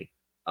Miami.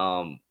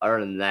 Other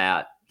than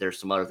that, there's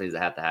some other things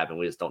that have to happen.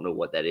 We just don't know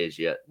what that is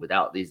yet.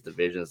 Without these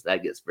divisions,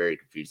 that gets very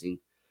confusing.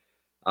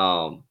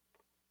 I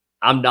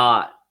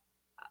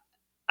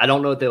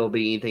don't know if there will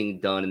be anything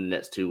done in the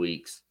next 2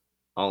 weeks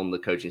on the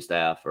coaching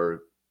staff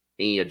or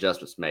any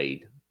adjustments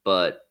made,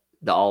 but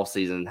the all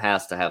season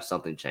has to have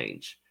something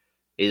change.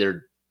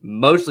 Either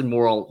mostly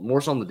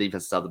more so on the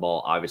defensive side of the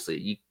ball. Obviously,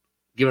 you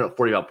giving up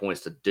 45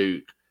 points to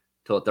Duke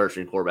to a third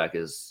string quarterback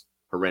is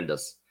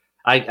horrendous.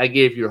 I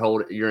get if you're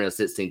in a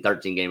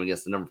 16-13 game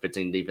against the number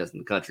 15 defense in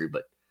the country,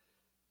 but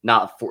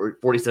not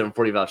 47-45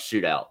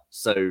 shootout.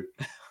 So,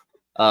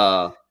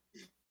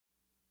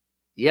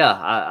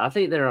 yeah, I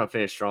think they're going to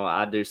finish strong.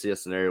 I do see a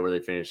scenario where they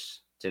finish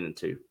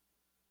 10-2.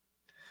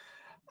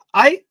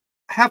 I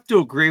have to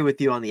agree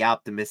with you on the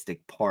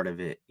optimistic part of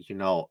it.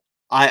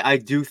 I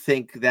do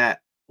think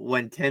that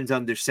when 10's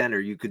under center,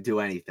 you could do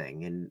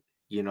anything. And,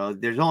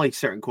 there's only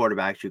certain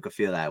quarterbacks you could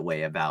feel that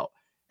way about.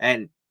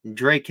 And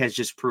Drake has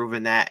just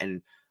proven that.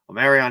 And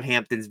Omarion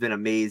Hampton's been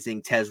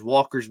amazing. Tez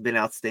Walker's been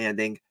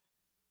outstanding.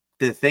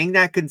 The thing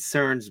that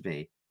concerns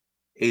me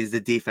is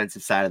the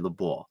defensive side of the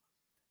ball.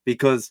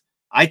 Because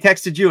I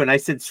texted you and I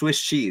said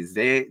Swiss cheese.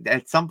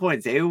 At some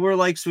points they were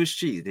like Swiss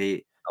cheese.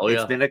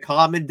 It's been a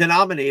common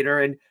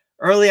denominator. And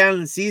early on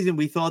in the season,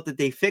 we thought that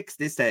they fixed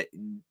this, that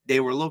they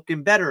were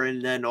looking better,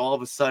 and then all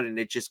of a sudden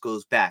it just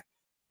goes back.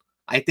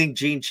 I think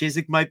Gene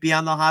Chizik might be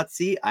on the hot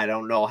seat. I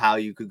don't know how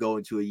you could go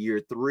into a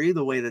year 3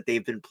 the way that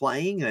they've been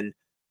playing, and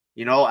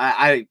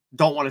I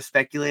don't want to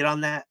speculate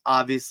on that.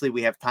 Obviously,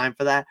 we have time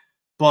for that,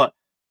 but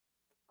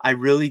I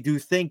really do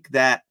think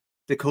that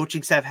the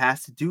coaching staff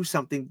has to do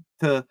something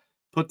to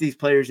put these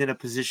players in a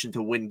position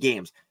to win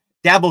games.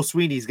 Dabo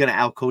Swinney's going to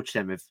outcoach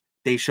them if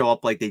they show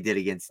up like they did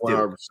against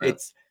Duke.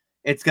 100%.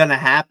 It's going to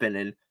happen.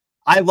 And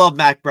I love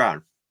Mac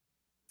Brown.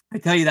 I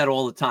tell you that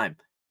all the time.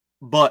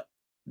 But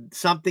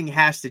something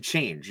has to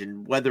change.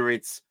 And whether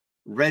it's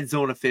red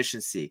zone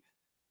efficiency,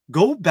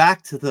 go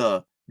back to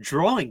the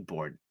drawing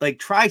board. Like,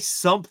 try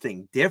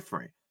something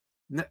different.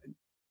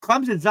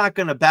 Clemson's not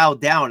going to bow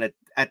down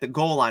at the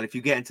goal line if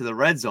you get into the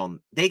red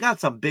zone. They got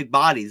some big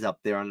bodies up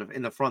there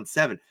in the front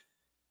seven.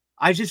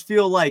 I just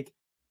feel like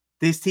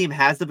this team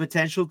has the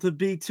potential to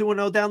be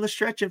 2-0 down the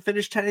stretch and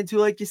finish 10-2,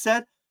 like you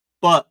said.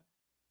 But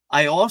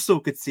I also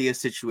could see a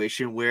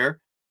situation where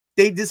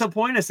they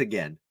disappoint us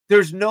again.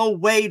 There's no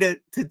way to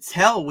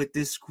tell with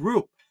this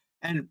group.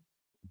 And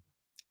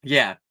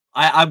yeah,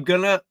 I'm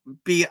going to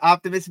be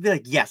optimistic. Be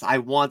like, yes, I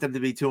want them to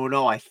be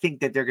 2-0. I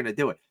think that they're going to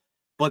do it.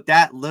 But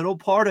that little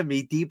part of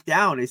me deep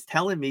down is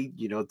telling me,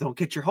 don't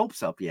get your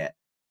hopes up yet.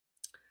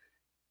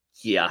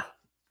 Yeah.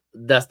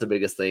 That's the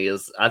biggest thing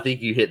is I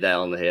think you hit that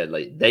on the head.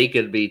 Like, they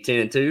could be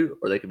 10-2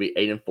 or they could be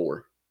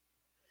 8-4.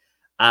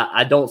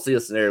 I don't see a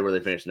scenario where they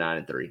finish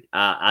 9-3.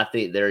 I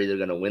think they're either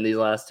going to win these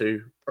last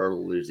two or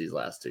lose these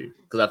last two.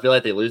 Because I feel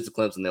like they lose to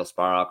Clemson, they'll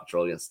spiral out of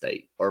control against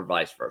State or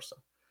vice versa.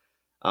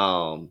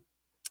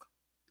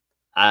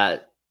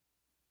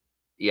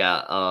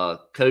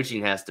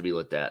 Coaching has to be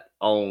looked at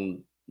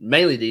on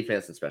mainly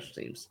defense and special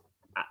teams.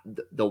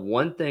 The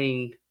one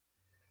thing,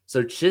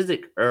 so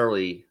Chizik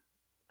early,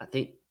 I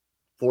think,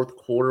 fourth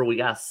quarter, we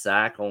got a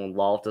sack on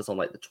Loftus on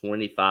like the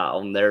 25,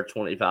 on their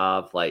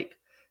 25. Like,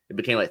 it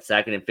became like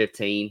 2nd and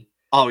 15.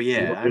 Oh,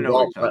 yeah.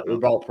 We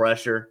brought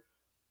pressure.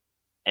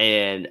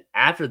 And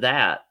after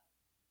that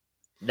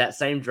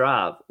same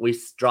drive, we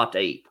dropped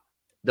 8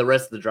 the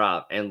rest of the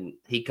drive. And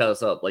he cut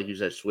us up, like you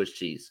said, Swiss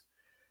cheese.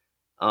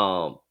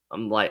 I'm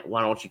like,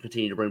 why don't you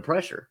continue to bring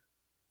pressure?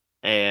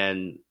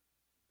 And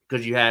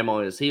because you had him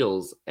on his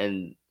heels,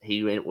 and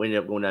he ended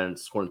up going down and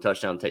scoring a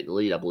touchdown to take the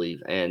lead, I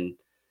believe. And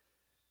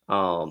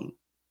 2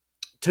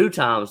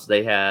 times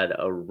they had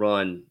a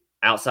run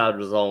outside of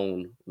the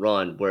zone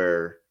run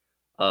where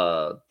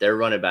their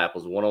running back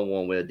was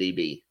 1-on-1 with a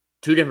DB.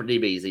 2 different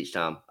DBs each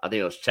time. I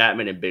think it was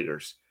Chapman and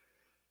Biggers.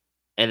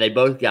 And they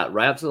both got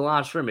right up to the line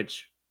of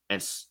scrimmage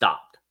and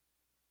stopped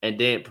and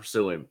didn't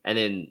pursue him. And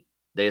then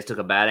they just took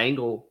a bad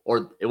angle,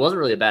 or it wasn't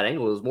really a bad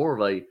angle. It was more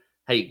of a,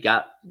 hey,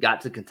 got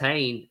to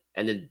contain,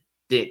 and then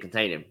didn't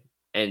contain him.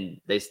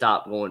 And they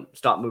stopped moving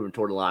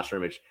toward the line of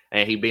scrimmage,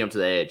 and he beat him to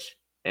the edge.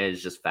 And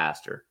it's just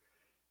faster.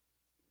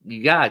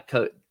 You got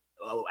to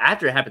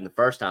after it happened the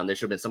first time, there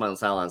should have been somebody on the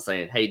sideline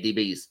saying, hey,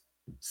 DBs,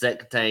 set,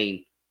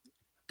 contain,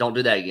 don't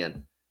do that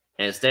again.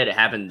 And instead, it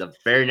happened the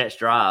very next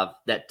drive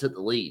that took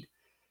the lead.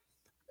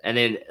 And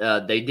then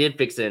they did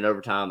fix it in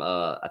overtime.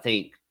 I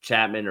think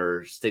Chapman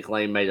or Stick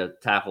Lane made a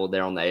tackle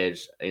there on the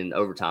edge in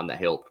overtime that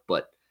helped.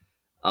 But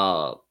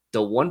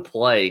the one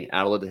play,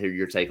 I'd love to hear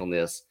your take on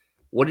this.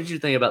 What did you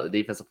think about the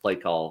defensive play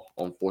call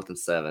on 4th and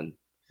 7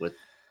 with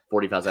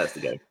 45 seconds to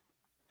go?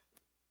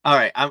 All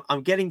right,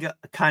 I'm getting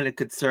kind of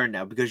concerned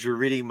now because you're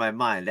reading my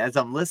mind. As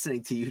I'm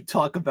listening to you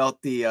talk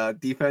about the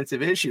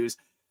defensive issues,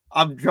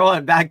 I'm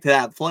drawing back to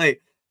that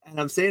play, and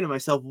I'm saying to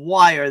myself,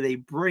 why are they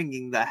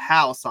bringing the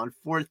house on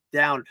 4th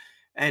down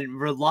and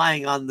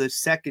relying on the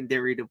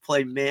secondary to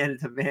play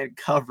man-to-man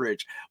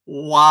coverage?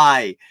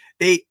 Why?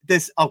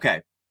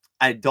 Okay,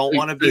 I don't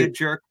want to be a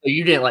jerk.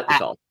 You didn't like the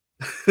call.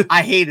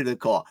 I hated the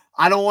call.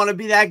 I don't want to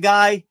be that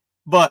guy,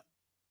 but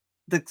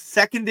the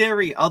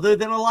secondary, other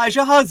than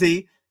Elijah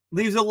Huzzie,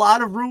 leaves a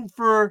lot of room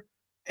for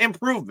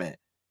improvement.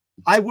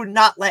 I would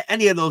not let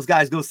any of those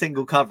guys go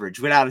single coverage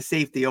without a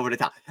safety over the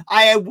top.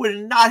 I would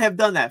not have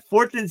done that.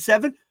 4th and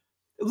 7.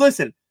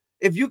 Listen,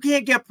 if you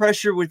can't get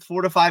pressure with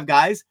 4 to 5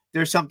 guys,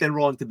 there's something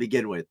wrong to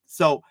begin with.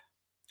 So,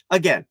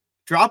 again,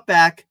 drop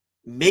back,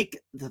 make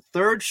the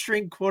 3rd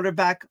string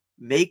quarterback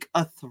make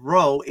a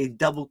throw in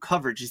double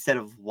coverage instead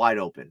of wide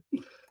open.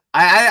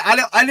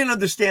 I didn't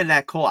understand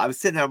that call. I was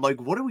sitting there, I'm like,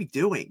 what are we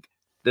doing?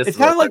 It's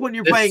kind of like when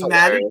you're playing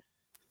Madden.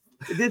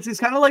 This is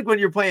kind of like when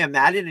you're playing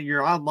Madden and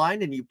you're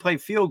online and you play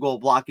field goal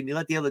block and you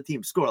let the other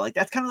team score. Like,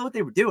 that's kind of what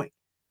they were doing.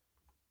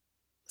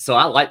 So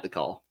I like the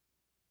call.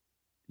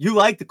 You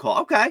like the call.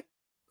 Okay.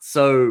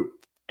 So,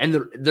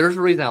 and there's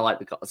a reason I like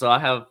the call. So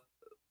I've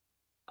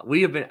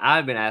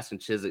been asking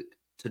Chiswick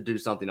to do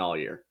something all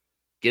year.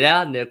 Get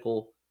out of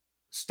nickel,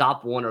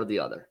 stop one or the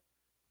other.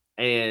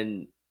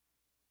 And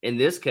in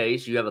this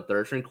case, you have a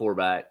 3rd string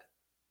quarterback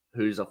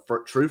who's a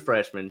true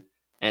freshman,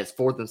 and it's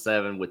 4th and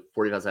 7 with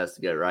 45 seconds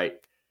to go, right?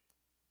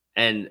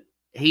 And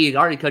he had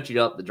already cut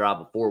you up the drive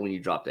before when you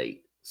dropped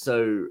 8.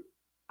 So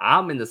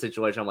I'm in the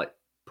situation, I'm like,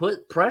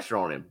 put pressure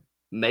on him.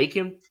 Make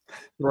him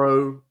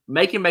throw.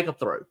 Make him make a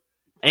throw.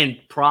 And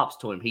props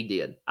to him. He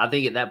did. I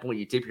think at that point,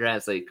 you tip your hat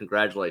and say,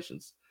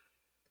 congratulations.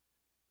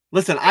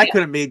 Listen, I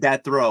could have made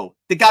that throw.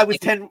 The guy was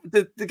 10.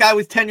 The guy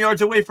was 10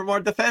 yards away from our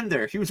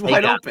defender. He was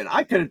wide open.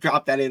 I could have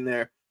dropped that in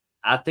there.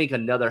 I think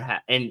another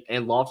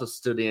and Loftus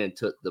stood in and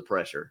took the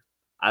pressure.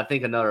 I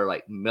think another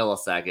like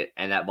millisecond,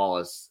 and that ball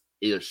is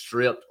either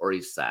stripped or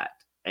he's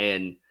sacked.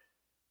 And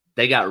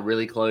they got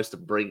really close to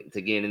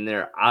getting in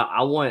there.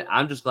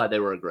 I'm just glad they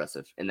were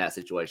aggressive in that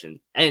situation.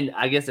 And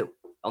I guess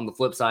on the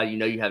flip side,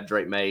 you have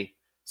Drake May.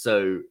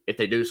 So if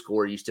they do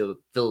score, you still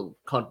feel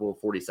comfortable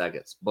with 40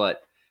 seconds.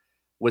 But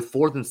with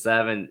 4th and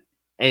 7,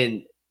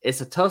 and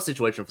it's a tough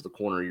situation for the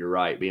corner, you're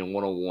right, being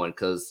 1-on-1,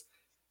 because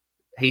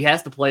he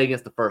has to play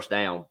against the first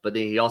down, but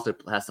then he also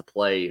has to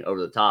play over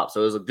the top.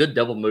 So it was a good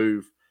double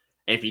move.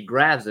 And if he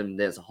grabs him,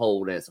 then it's a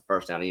hold and it's a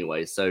first down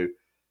anyway. So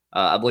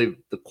I believe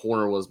the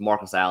corner was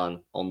Marcus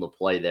Allen on the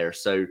play there.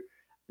 So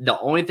the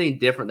only thing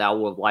different that I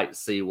would have liked to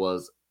see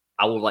was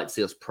I would like to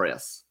see us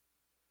press,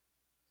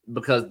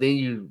 because then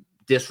you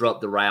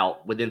disrupt the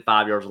route within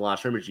 5 yards of the line of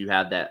scrimmage. You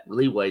have that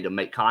leeway to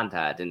make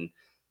contact. And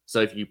so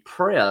if you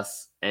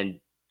press and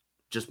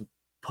just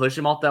push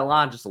him off that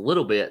line just a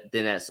little bit,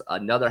 then that's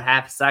another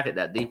half second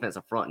that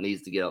defensive front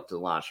needs to get up to the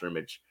line of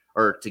scrimmage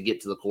or to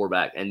get to the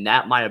quarterback. And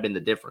that might have been the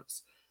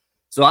difference.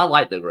 So I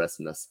like the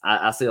aggressiveness.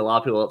 I see a lot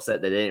of people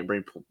upset that they didn't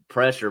bring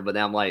pressure, but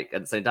then I'm like,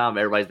 at the same time,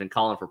 everybody's been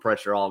calling for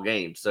pressure all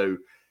game. So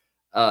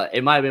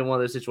it might have been one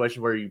of those situations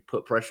where you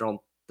put pressure on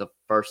the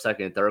 1st,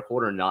 2nd, and 3rd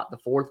quarter, not the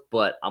 4th.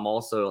 But I'm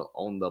also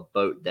on the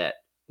boat that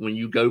when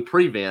you go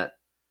prevent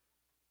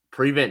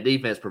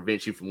defense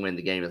prevents you from winning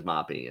the game, is my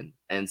opinion.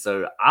 And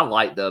so I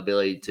like the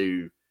ability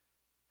to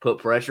put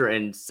pressure,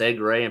 and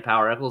Segre and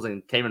Power Eccles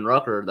and Kamen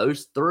Rucker,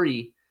 those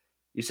 3,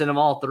 you send them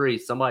all 3,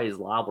 somebody's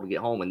liable to get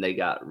home, and they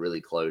got really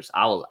close.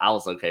 I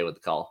was okay with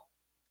the call.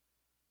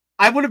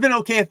 I would have been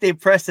okay if they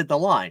pressed at the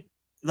line.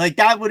 Like,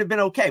 that would have been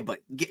okay, but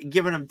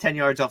giving them 10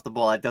 yards off the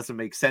ball, that doesn't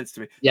make sense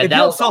to me. Yeah,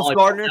 that was the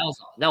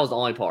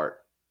only part.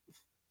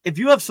 If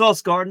you have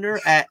Sauce Gardner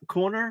at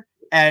corner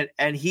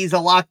and he's a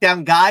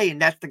lockdown guy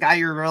and that's the guy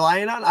you're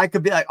relying on, I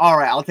could be like, all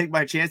right, I'll take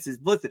my chances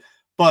blitzing.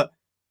 But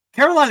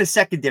Carolina's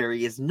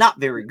secondary is not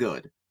very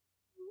good.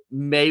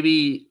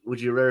 Maybe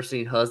would you rather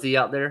seen Huzzie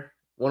out there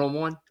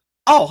 1-on-1?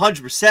 Oh,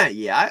 100%.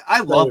 Yeah,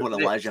 I love what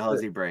Elijah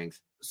Huzzie brings.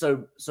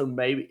 So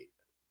maybe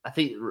I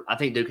think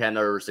Duke had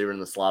another receiver in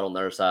the slot on the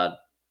other side.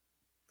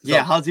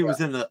 Yeah, Huzzie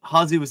was in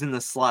the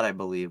slot, I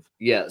believe.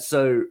 Yeah,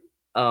 so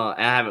I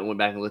haven't went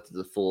back and looked at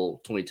the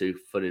full 22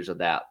 footage of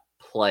that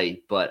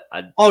play, but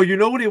you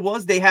know what it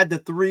was? They had the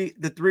three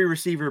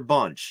receiver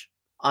bunch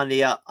on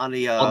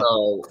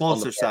the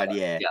closer side.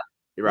 Yeah,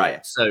 you're right.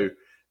 Yeah. So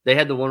they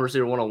had the one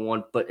receiver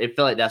 1-on-1, but it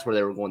felt like that's where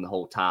they were going the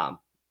whole time.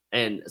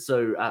 And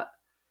so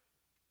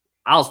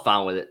I was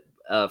fine with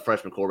it.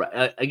 Freshman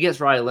quarterback against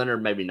Riley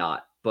Leonard, maybe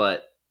not,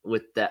 but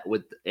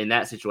in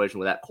that situation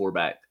with that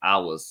quarterback, I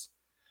was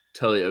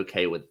totally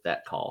okay with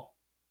that call.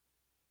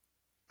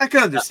 I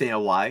can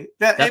understand why.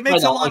 It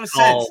makes a lot of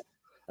sense.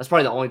 That's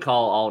probably the only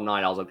call all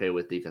night I was okay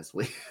with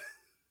defensively.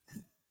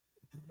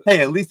 Hey,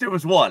 at least there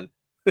was one.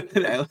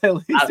 At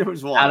least there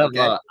was one. Out of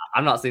Okay.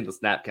 I'm not seeing the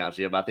snap count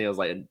yet, but I think it was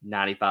like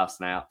 95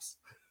 snaps.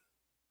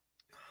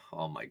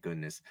 Oh my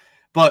goodness.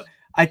 But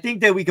I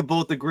think that we could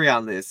both agree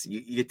on this.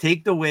 You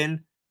take the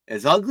win,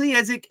 as ugly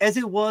as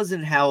it was,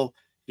 and how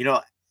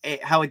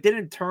how it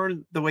didn't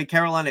turn the way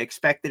Carolina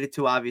expected it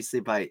to. Obviously,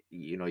 by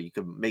you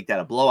could make that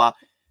a blowout.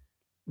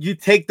 You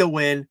take the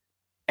win,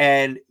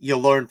 and you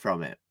learn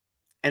from it,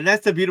 and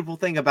that's the beautiful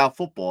thing about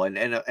football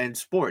and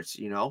sports.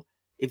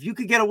 If you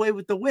could get away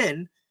with the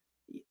win,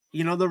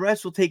 the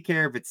rest will take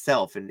care of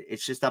itself. And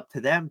it's just up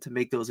to them to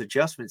make those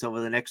adjustments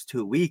over the next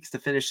 2 weeks to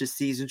finish the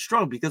season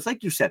strong. Because,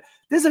 like you said,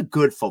 there's a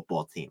good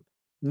football team.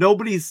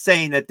 Nobody's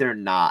saying that they're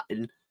not.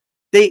 And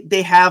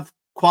they have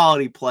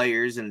quality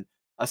players and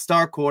a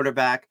star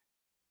quarterback.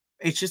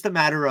 It's just a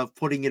matter of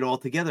putting it all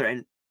together.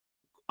 And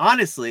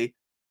honestly,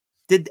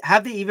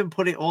 have they even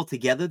put it all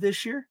together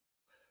this year?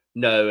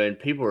 No, and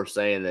people are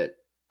saying that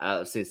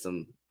I've seen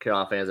some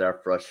Carolina fans that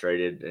are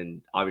frustrated,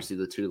 and obviously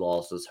the 2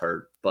 losses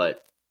hurt,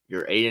 but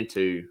you're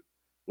 8-2.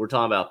 We're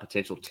talking about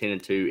potential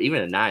 10-2,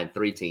 even a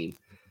 9-3 team.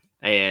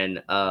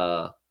 And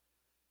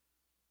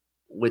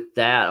with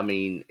that, I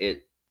mean,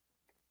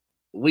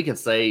 we can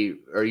say,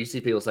 or you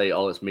see people say,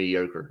 "Oh, it's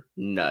mediocre."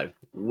 No,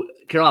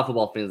 Carolina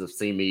football fans have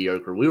seen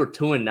mediocre. We were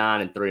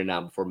 2-9 and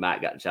 3-9 before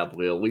Matt got in Chapel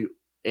Hill.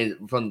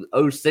 And from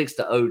 06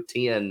 to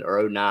 010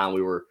 or 09,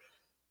 we were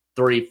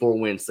 3-4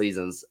 win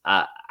seasons.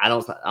 I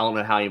don't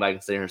know how anybody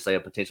can sit here and say a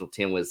potential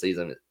 10-win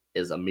season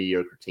is a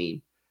mediocre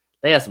team.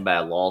 They had some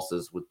bad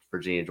losses with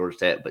Virginia and Georgia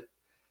Tech, but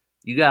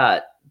you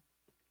got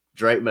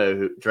Drake May,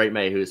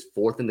 who is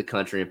 4th in the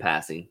country in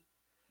passing.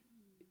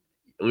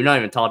 We've not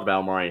even talked about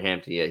Omari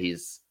Hampton yet.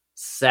 He's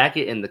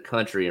 2nd in the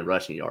country in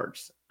rushing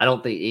yards. I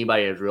don't think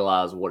anybody has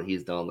realized what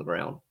he's done on the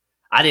ground.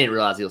 I didn't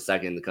realize he was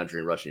 2nd in the country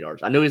in rushing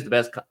yards. I knew he's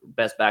the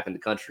best back in the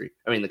country.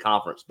 I mean, the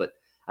conference, but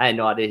I had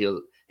no idea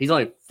he's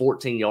only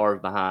 14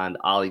 yards behind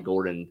Ollie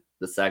Gordon,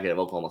 the 2nd of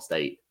Oklahoma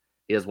State.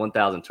 He has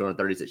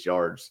 1,236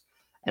 yards.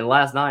 And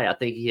last night, I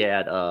think he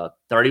had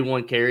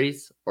 31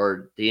 carries,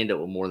 or he ended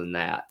up with more than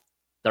that.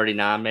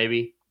 39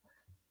 maybe.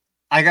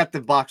 I got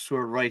the box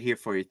score right here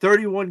for you.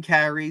 31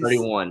 carries.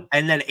 31.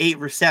 And then 8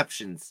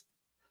 receptions.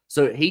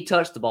 So he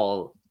touched the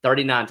ball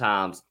 39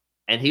 times,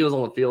 and he was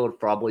on the field for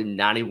probably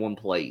 91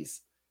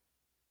 plays.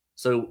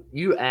 So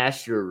you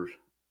asked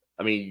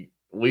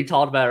we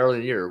talked about earlier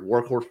in the year,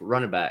 workhorse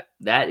running back.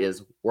 That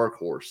is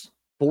workhorse.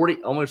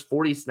 Almost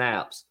 40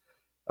 snaps,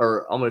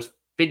 or almost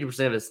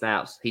 50% of his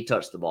snaps, he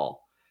touched the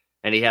ball.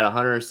 And he had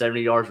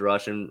 170 yards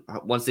rushing,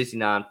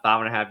 169,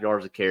 5.5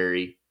 yards a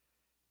carry.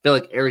 I feel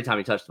like every time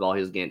he touched the ball, he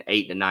was getting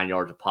 8 to 9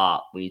 yards a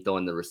pop when you throw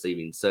in the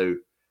receiving. So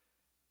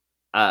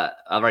I've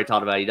already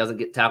talked about it. He doesn't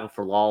get tackled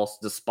for loss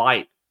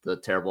despite the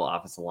terrible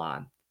offensive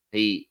line.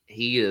 He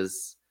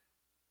is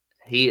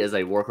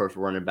a workhorse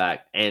running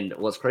back. And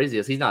what's crazy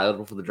is he's not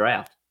eligible for the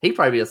draft. He'd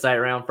probably be a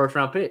first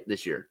round pick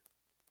this year.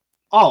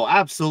 Oh,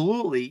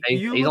 absolutely.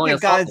 You look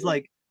at guys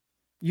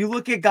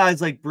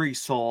like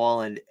Brees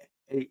Hall, and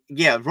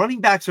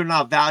running backs are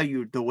not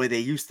valued the way they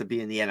used to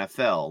be in the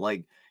NFL.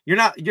 Like you're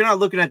not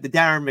looking at the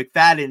Darren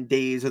McFadden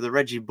days or the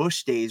Reggie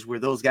Bush days where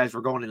those guys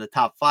were going in the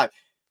top 5.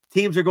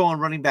 Teams are going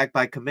running back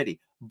by committee,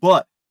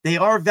 but they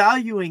are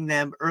valuing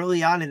them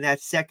early on in that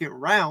 2nd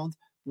round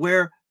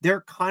where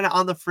they're kind of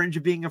on the fringe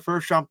of being a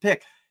first-round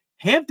pick.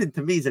 Hampton,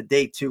 to me, is a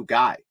day 2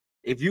 guy.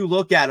 If you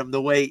look at him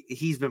the way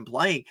he's been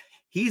playing,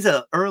 he's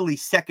an early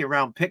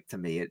 2nd-round pick to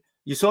me.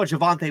 You saw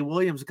Javonte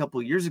Williams a couple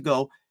of years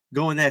ago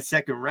go in that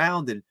 2nd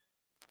round, and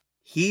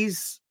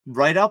he's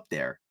right up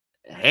there.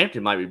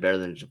 Hampton might be better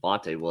than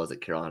Javonte was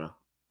at Carolina.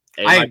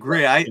 I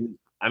agree.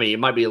 I mean, it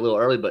might be a little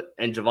early,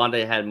 and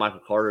Javonte had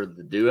Michael Carter,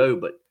 the duo,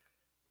 but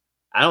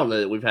I don't know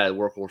that we've had a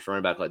workhorse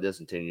running back like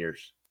this in 10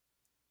 years.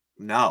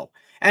 No.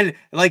 And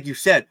like you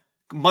said,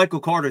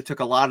 Michael Carter took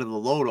a lot of the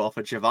load off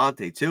of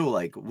Javonte too.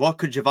 Like, what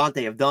could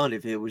Javonte have done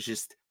if it was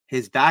just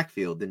his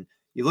backfield? And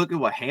you look at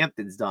what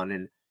Hampton's done,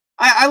 and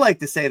I like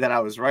to say that I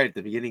was right at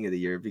the beginning of the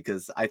year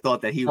because I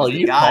thought that he was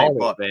the guy.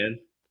 But man.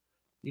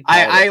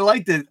 I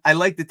like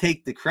to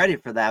take the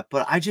credit for that,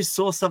 but I just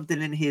saw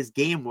something in his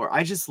game where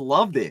I just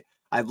loved it.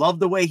 I love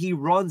the way he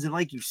runs, and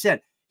like you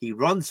said, he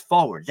runs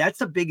forward. That's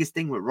the biggest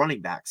thing with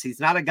running backs. He's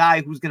not a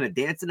guy who's going to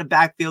dance in the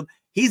backfield.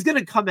 He's going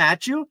to come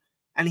at you,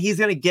 and he's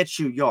going to get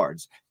you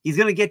yards. He's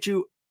going to get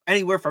you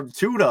anywhere from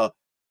 2 to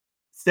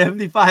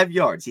 75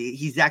 yards.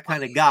 He's that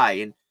kind of guy,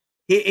 and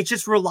it's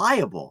just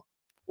reliable.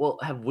 Well,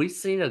 have we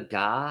seen a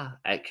guy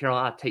at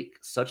Carolina take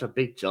such a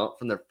big jump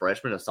from their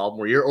freshman to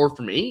sophomore year, or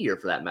from any year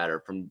for that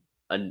matter, from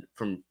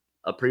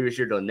a previous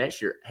year to the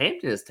next year?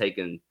 Hampton has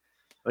taken.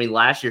 I mean,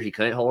 last year he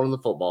couldn't hold on the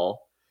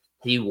football.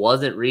 He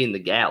wasn't reading the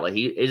gap. Like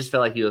it just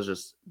felt like he was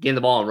just getting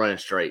the ball and running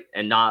straight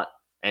and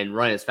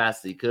running as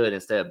fast as he could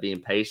instead of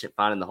being patient,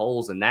 finding the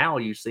holes. And now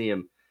you see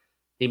him.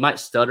 He might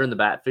stutter in the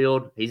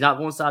backfield. He's not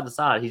going side to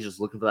side. He's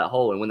just looking for that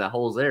hole. And when that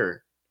hole's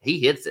there,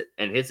 he hits it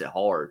and hits it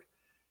hard.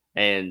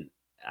 And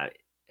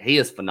he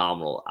is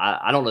phenomenal.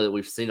 I don't know that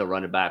we've seen a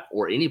running back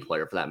or any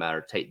player for that matter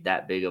take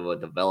that big of a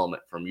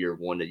development from year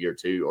 1 to year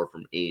 2 or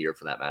from any year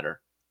for that matter.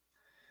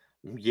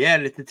 Yeah,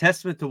 and it's a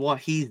testament to what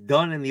he's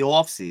done in the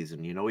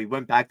offseason. You know, he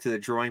went back to the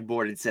drawing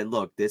board and said,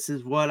 look, this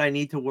is what I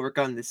need to work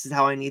on. This is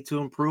how I need to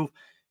improve.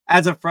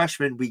 As a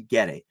freshman, we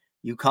get it.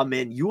 You come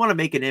in, you want to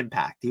make an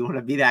impact. You want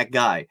to be that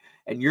guy.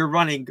 And you're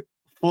running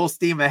full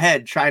steam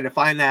ahead, trying to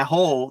find that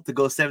hole to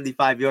go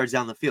 75 yards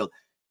down the field.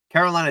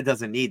 Carolina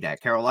doesn't need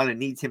that. Carolina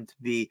needs him to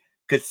be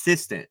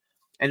consistent.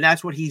 And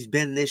that's what he's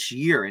been this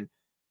year. And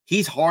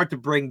he's hard to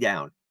bring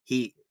down.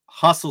 He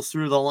hustles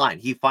through the line,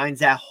 he finds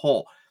that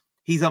hole.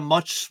 He's a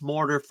much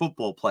smarter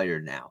football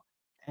player now.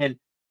 And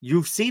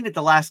you've seen it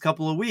the last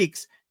couple of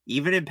weeks,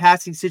 even in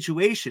passing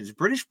situations.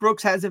 British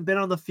Brooks hasn't been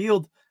on the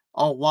field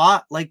a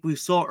lot like we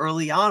saw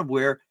early on,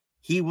 where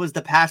he was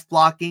the pass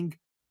blocking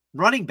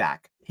running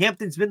back.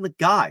 Hampton's been the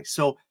guy.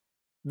 So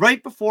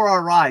right before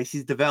our eyes,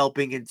 he's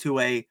developing into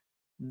a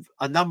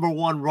number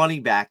one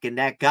running back and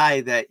that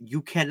guy that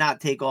you cannot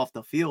take off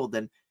the field.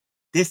 And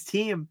this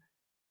team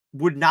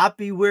would not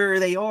be where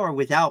they are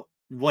without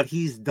what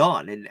he's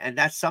done. And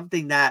that's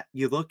something that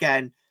you look at.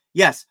 And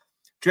yes,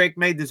 Drake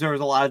May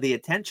deserves a lot of the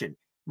attention.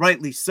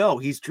 Rightly so.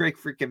 He's Drake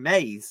freaking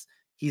May.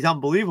 He's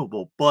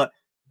unbelievable. But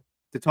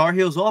the Tar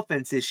Heels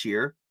offense this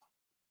year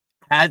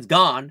has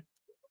gone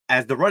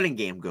as the running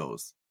game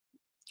goes.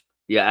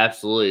 Yeah,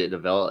 absolutely.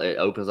 It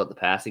opens up the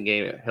passing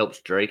game. It helps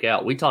Drake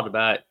out. We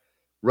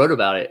wrote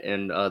about it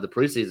in the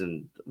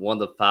preseason. One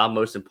of the 5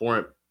 most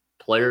important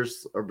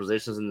players or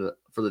positions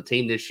for the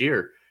team this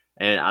year.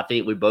 And I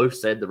think we both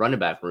said the running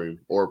back room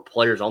or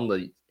players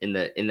in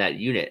that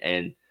unit.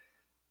 And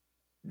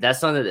that's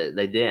something that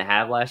they didn't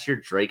have last year.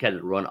 Drake had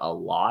to run a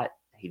lot.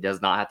 He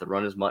does not have to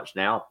run as much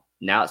now.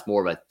 Now it's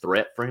more of a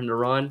threat for him to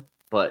run,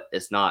 but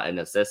it's not a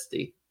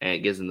necessity. And it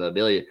gives him the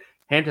ability.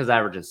 Hampton's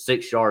averaging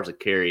 6 yards a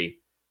carry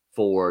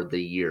for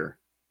the year.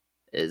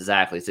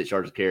 Exactly, 6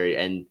 yards a carry.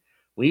 And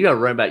when you got a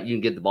running back, you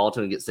can get the ball to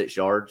him and get 6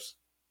 yards.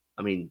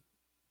 I mean,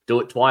 do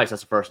it twice.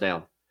 That's a first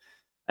down.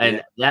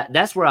 And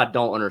that's where I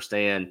don't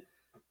understand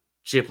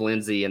Chip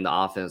Lindsey and the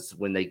offense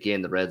when they get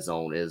in the red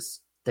zone is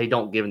they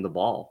don't give him the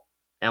ball.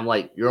 And I'm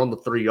like, you're on the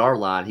 3-yard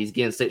line. He's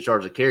getting 6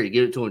 yards a carry. You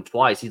give it to him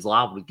twice. He's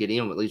liable to get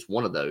in at least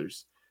one of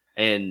those.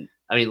 And,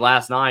 I mean,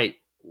 last night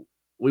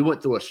we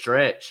went through a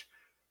stretch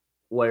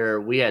where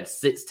we had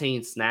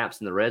 16 snaps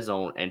in the red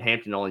zone and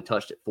Hampton only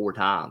touched it 4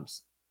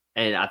 times.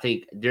 And I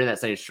think during that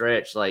same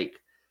stretch, like,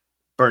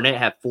 Burnett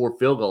had 4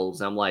 field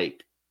goals. And I'm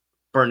like,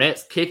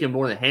 Burnett's kicking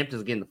more than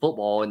Hampton's getting the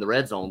football in the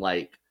red zone.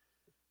 Like,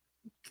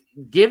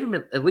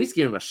 at least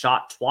give him a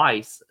shot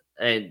twice,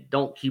 and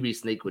don't QB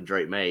sneak with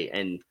Drake May.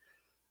 And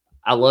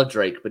I love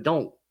Drake, but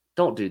don't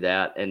do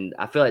that. And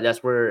I feel like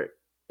that's where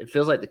it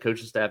feels like the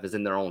coaching staff is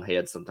in their own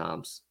head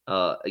sometimes.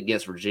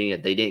 Against Virginia,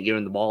 they didn't give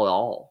him the ball at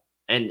all.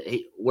 And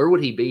where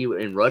would he be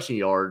in rushing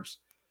yards?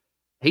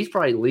 He's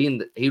probably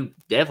leading. He'd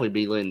definitely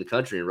be leading the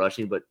country in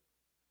rushing. But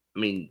I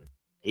mean,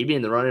 he'd be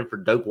in the running for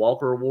Doak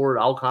Walker Award,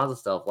 all kinds of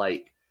stuff.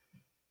 Like,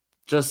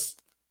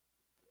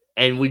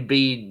 and we'd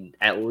be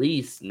at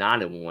least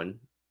 9-1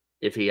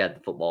 if he had the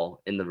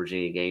football in the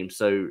Virginia game.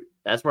 So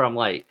that's where I'm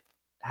like,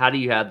 how do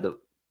you have the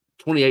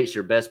 28's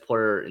your best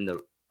player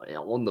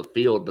on the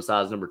field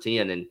besides number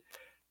 10, and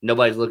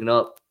nobody's looking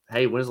up?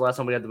 Hey, when's the last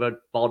time we had the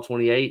ball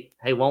 28?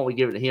 Hey, why don't we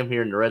give it to him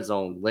here in the red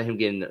zone? Let him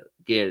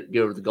get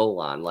over the goal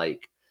line.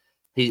 Like,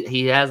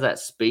 he has that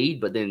speed,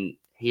 but then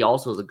he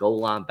also is a goal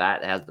line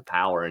bat that has the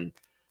power. And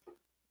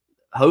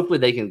hopefully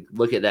they can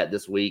look at that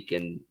this week.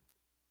 And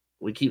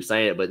we keep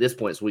saying it, but at this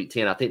point it's week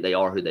 10. I think they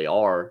are who they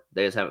are.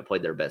 They just haven't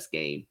played their best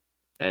game.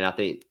 And I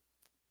think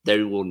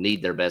they will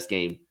need their best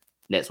game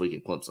next week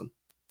in Clemson.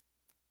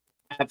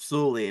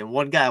 Absolutely. And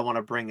one guy I want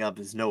to bring up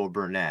is Noah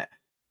Burnett.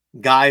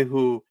 Guy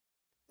who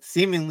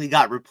seemingly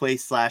got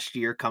replaced last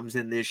year, comes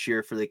in this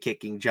year for the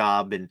kicking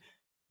job and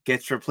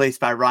gets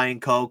replaced by Ryan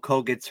Coe.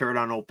 Coe gets hurt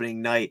on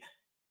opening night.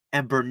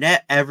 And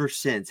Burnett ever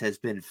since has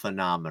been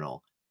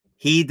phenomenal.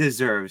 He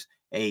deserves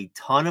a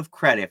ton of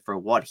credit for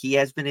what he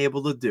has been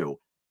able to do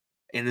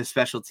in the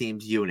special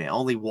teams unit.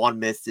 Only 1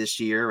 miss this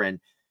year, and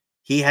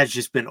he has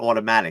just been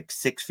automatic.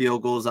 6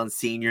 field goals on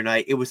senior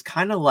night. It was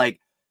kind of like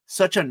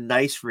such a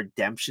nice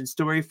redemption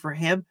story for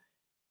him,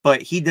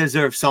 but he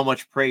deserves so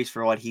much praise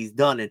for what he's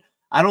done. And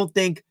I don't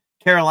think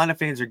Carolina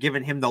fans are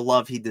giving him the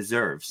love he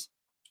deserves.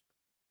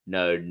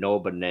 No, Noah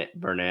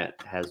Burnett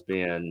has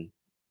been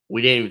 –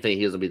 we didn't even think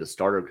he was going to be the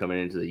starter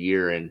coming into the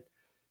year, and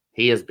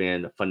he has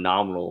been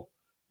phenomenal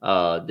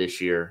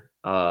this year.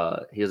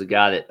 He was a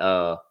guy that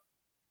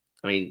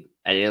I mean,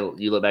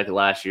 you look back at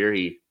last year,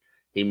 he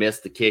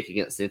missed the kick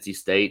against Cincy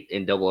State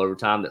in double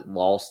overtime that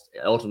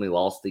ultimately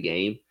lost the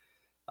game.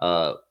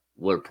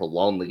 Would have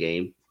prolonged the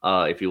game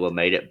if he would have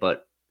made it.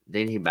 But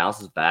then he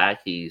bounces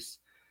back. He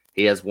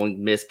has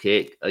 1 missed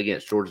kick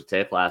against Georgia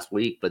Tech last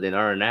week. But then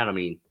other than that, I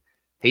mean,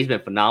 he's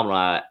been phenomenal.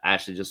 I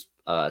actually just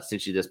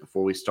sent you this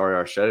before we started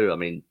our show. I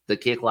mean, the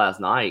kick last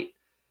night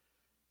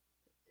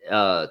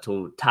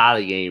to tie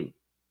the game,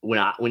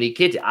 when he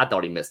kicked it, I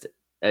thought he missed it.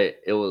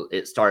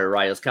 It started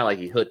right. It was kind of like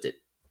he hooked it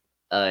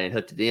and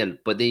hooked it in.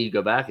 But then you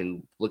go back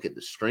and look at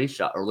the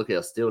screenshot or look at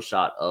a still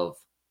shot of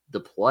the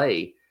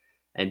play,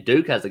 and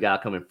Duke has a guy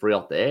coming free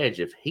off the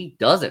edge. If he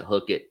doesn't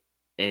hook it,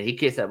 and he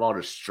kicks that ball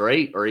to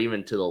straight or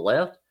even to the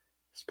left,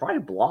 it's probably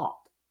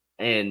blocked.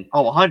 And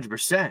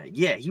 100%.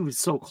 Yeah, he was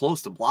so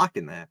close to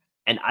blocking that.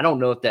 And I don't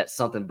know if that's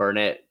something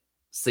Burnett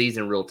sees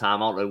in real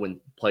time. I don't know when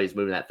plays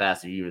moving that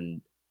fast.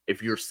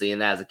 If you're seeing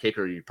that as a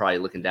kicker, you're probably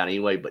looking down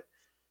anyway. But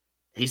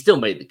he still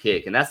made the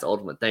kick, and that's the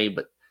ultimate thing.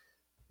 But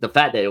the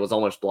fact that it was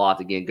almost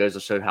blocked again goes to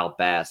show how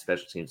bad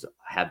special teams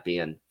have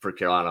been for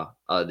Carolina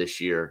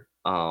this year.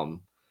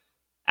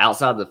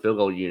 Outside of the field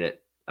goal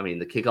unit, I mean,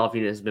 the kickoff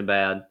unit has been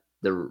bad.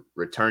 The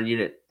return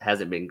unit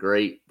hasn't been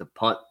great. The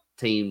punt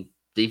team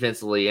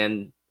defensively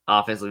and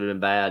offensively have been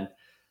bad.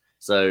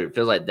 So it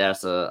feels like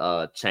that's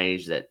a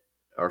change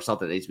or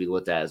something that needs to be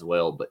looked at as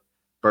well. But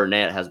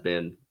Burnett has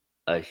been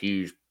a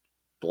huge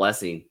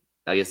blessing,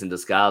 I guess, in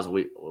disguise.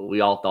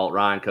 We all thought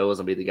Ryan Coe was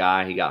going to be the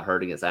guy. He got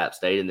hurt against App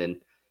State, and then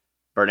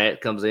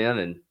Burnett comes in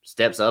and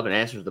steps up and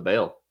answers the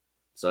bell.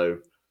 So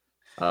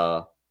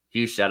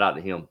huge shout out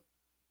to him.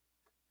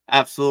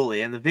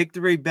 Absolutely. And the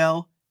victory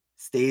bell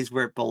stays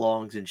where it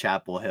belongs in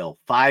Chapel Hill.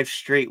 5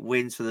 straight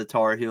wins for the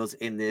Tar Heels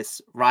in this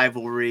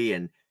rivalry.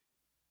 And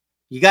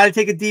you got to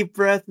take a deep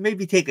breath,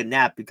 maybe take a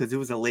nap because it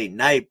was a late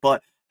night,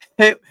 but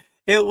it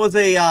was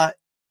a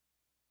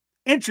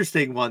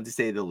interesting one to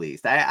say the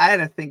least. I had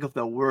to think of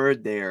the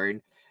word there.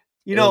 And,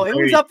 it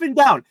was up and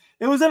down.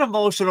 It was an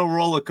emotional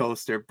roller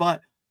coaster,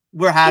 but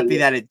we're happy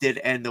that it did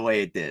end the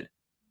way it did.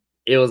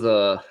 It was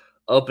a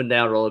up and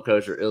down roller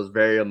coaster. It was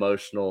very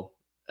emotional.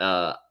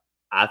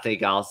 I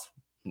think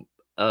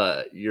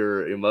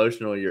you're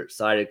emotional, you're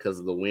excited because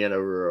of the win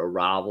over a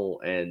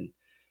rival, and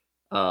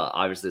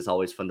obviously it's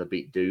always fun to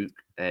beat Duke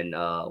and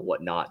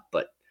whatnot,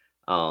 but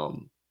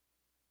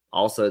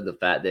also the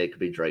fact that it could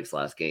be Drake's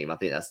last game. I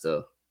think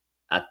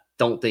I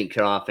don't think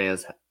Carolina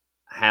fans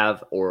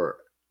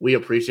we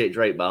appreciate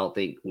Drake, but I don't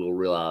think we'll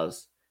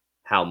realize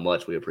how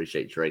much we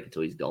appreciate Drake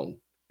until he's gone.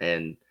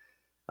 And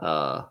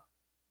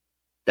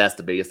that's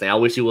the biggest thing. I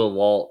wish he would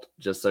Walt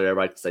just so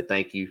everybody can say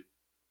thank you.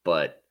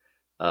 But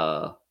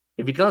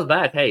if he comes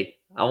back, hey,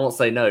 I won't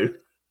say no.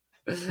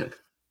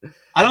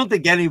 I don't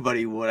think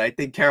anybody would. I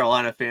think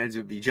Carolina fans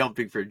would be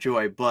jumping for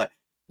joy, but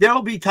there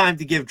will be time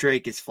to give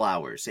Drake his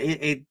flowers.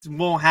 It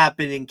won't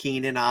happen in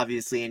Keenan,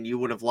 obviously, and you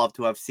would have loved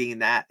to have seen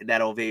that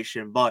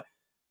ovation, but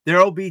there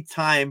will be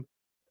time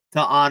to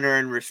honor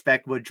and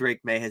respect what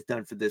Drake May has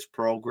done for this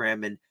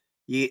program. And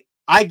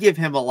I give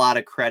him a lot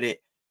of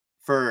credit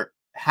for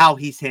how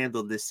he's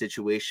handled this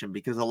situation,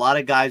 because a lot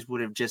of guys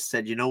would have just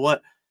said, you know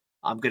what,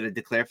 I'm going to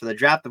declare for the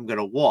draft, I'm going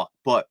to walk.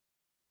 But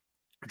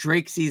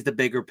Drake sees the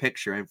bigger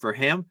picture. And for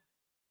him,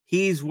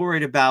 he's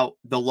worried about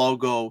the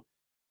logo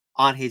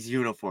on his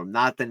uniform,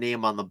 not the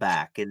name on the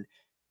back. And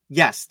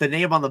yes, the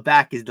name on the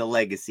back is the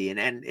legacy,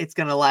 and it's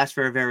going to last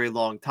for a very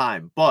long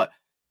time. But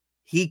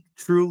he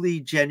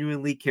truly,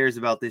 genuinely cares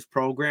about this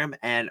program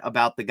and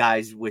about the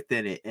guys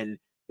within it. And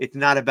it's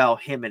not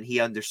about him, and he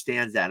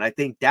understands that. And I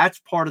think that's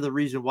part of the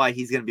reason why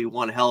he's going to be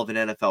one hell of an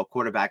NFL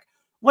quarterback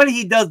when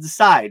he does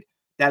decide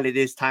that it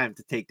is time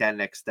to take that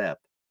next step.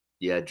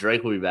 Yeah,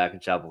 Drake will be back in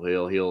Chapel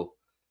Hill.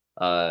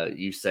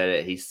 You said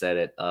it. He said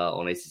it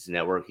on ACC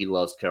Network. He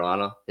loves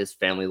Carolina. His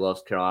family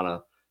loves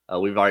Carolina.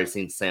 We've already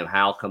seen Sam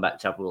Howell come back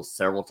to Chapel Hill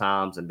several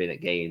times and been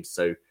at games.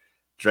 So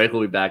Drake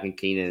will be back in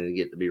Keenan and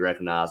get to be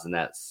recognized, and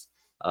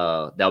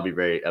that'll be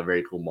a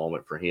very cool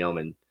moment for him,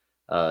 and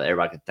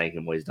everybody can thank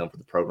him what he's done for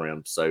the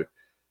program. So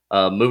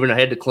moving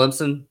ahead to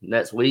Clemson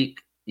next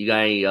week, you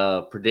got any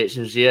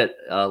predictions yet?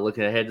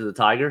 Looking ahead to the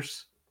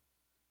Tigers?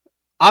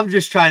 I'm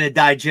just trying to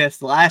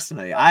digest last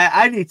night.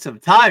 I need some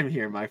time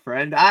here, my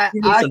friend. I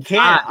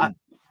can't.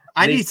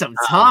 I need some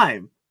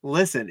time.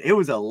 Listen, it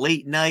was a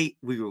late night.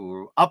 We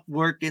were up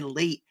working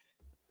late,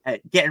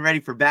 getting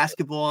ready for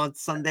basketball on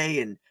Sunday,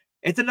 and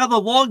it's another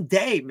long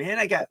day, man.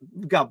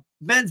 We got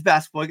men's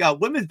basketball, I got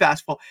women's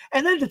basketball,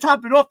 and then to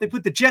top it off, they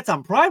put the Jets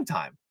on prime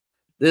time.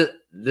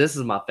 This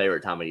is my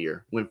favorite time of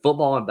year, when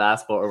football and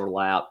basketball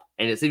overlap,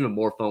 and it's even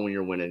more fun when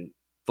you're winning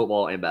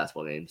football and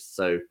basketball games.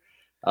 So,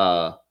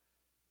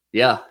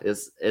 yeah,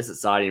 it's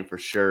exciting for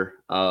sure.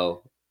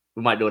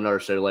 We might do another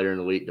show later in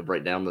the week to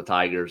break down the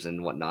Tigers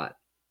and whatnot.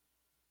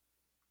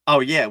 Oh,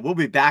 yeah, we'll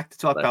be back to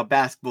talk about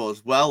basketball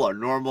as well, our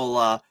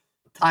normal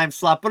time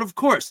slot. But, of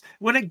course,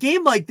 when a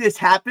game like this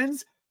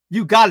happens,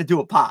 you got to do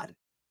a pod.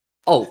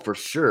 Oh, for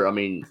sure. I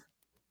mean,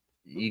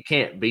 you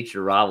can't beat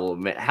your rival.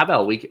 Man, how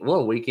about a weekend? What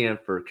a weekend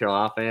for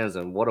Carolina fans,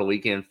 and what a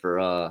weekend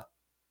for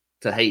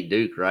to hate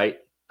Duke, right?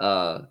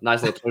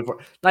 Nice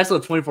little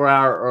 24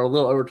 hour, or a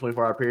little over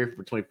 24-hour period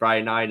between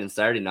Friday night and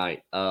Saturday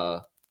night.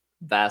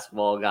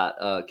 Basketball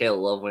got Caleb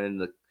Love winning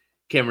the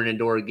Cameron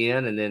Indoor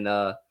again, and then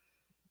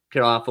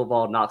Carolina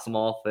football knocks them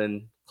off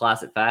in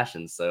classic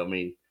fashion. So, I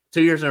mean,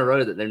 2 years in a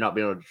row that they're not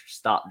being able to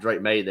stop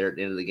Drake May there at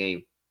the end of the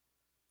game.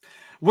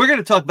 We're going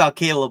to talk about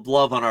Caleb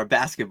Love on our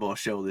basketball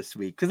show this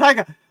week,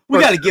 because we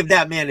got to give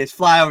that man his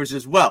flowers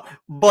as well.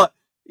 But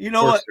you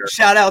know what? Sure.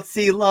 Shout out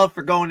C Love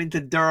for going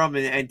into Durham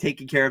and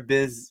taking care of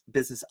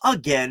business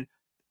again.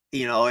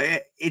 You know,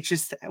 it's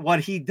just what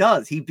he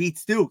does. He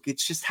beats Duke.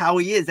 It's just how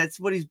he is. That's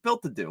what he's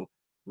built to do.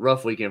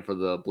 Rough weekend for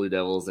the Blue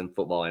Devils in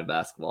football and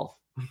basketball.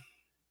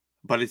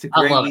 But it's a I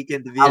great love it.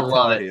 weekend to be I a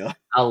love Tar it. Heel.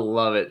 I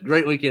love it.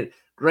 Great weekend.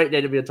 Great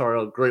day to be a Tar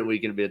Heel. Great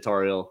weekend to be a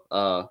Tar Heel.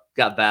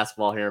 Got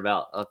basketball here in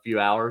about a few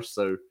hours.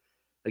 So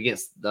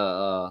against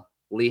the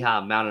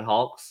Lehigh Mountain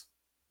Hawks,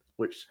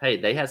 which, hey,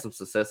 they had some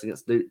success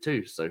against Duke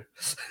too. So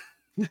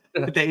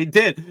They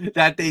did.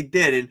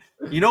 And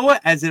you know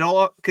what? As it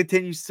all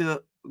continues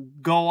to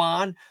go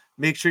on,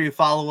 make sure you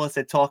follow us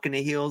at Talkin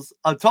Heels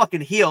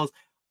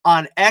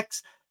on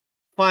X.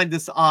 Find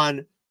us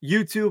on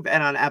YouTube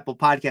and on Apple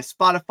Podcasts,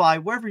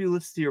 Spotify, wherever you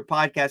listen to your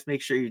podcast.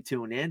 Make sure you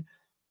tune in.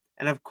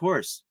 And of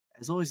course,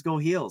 as always, go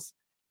Heels.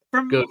 go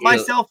From Heels.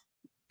 myself,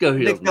 Go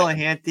Heels, Nick man.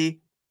 Delahanty,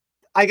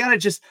 I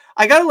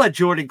gotta let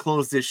Jordan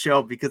close this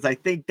show because I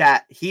think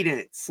that he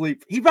didn't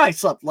sleep. He probably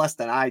slept less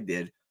than I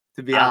did,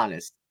 to be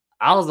honest.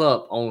 I was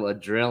up on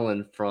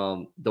adrenaline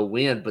from the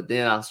win, but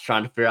then I was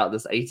trying to figure out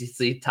this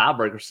ACC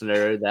tiebreaker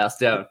scenario that I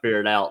still haven't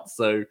figured out.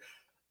 So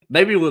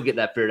maybe we'll get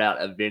that figured out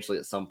eventually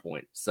at some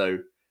point. So,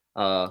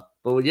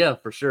 but yeah,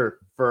 for sure.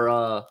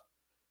 For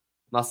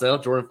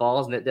myself, Jordan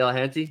Falls, Nick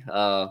Delahanty,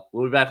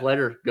 we'll be back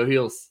later. Go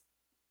Heels.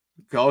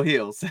 Go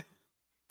Heels.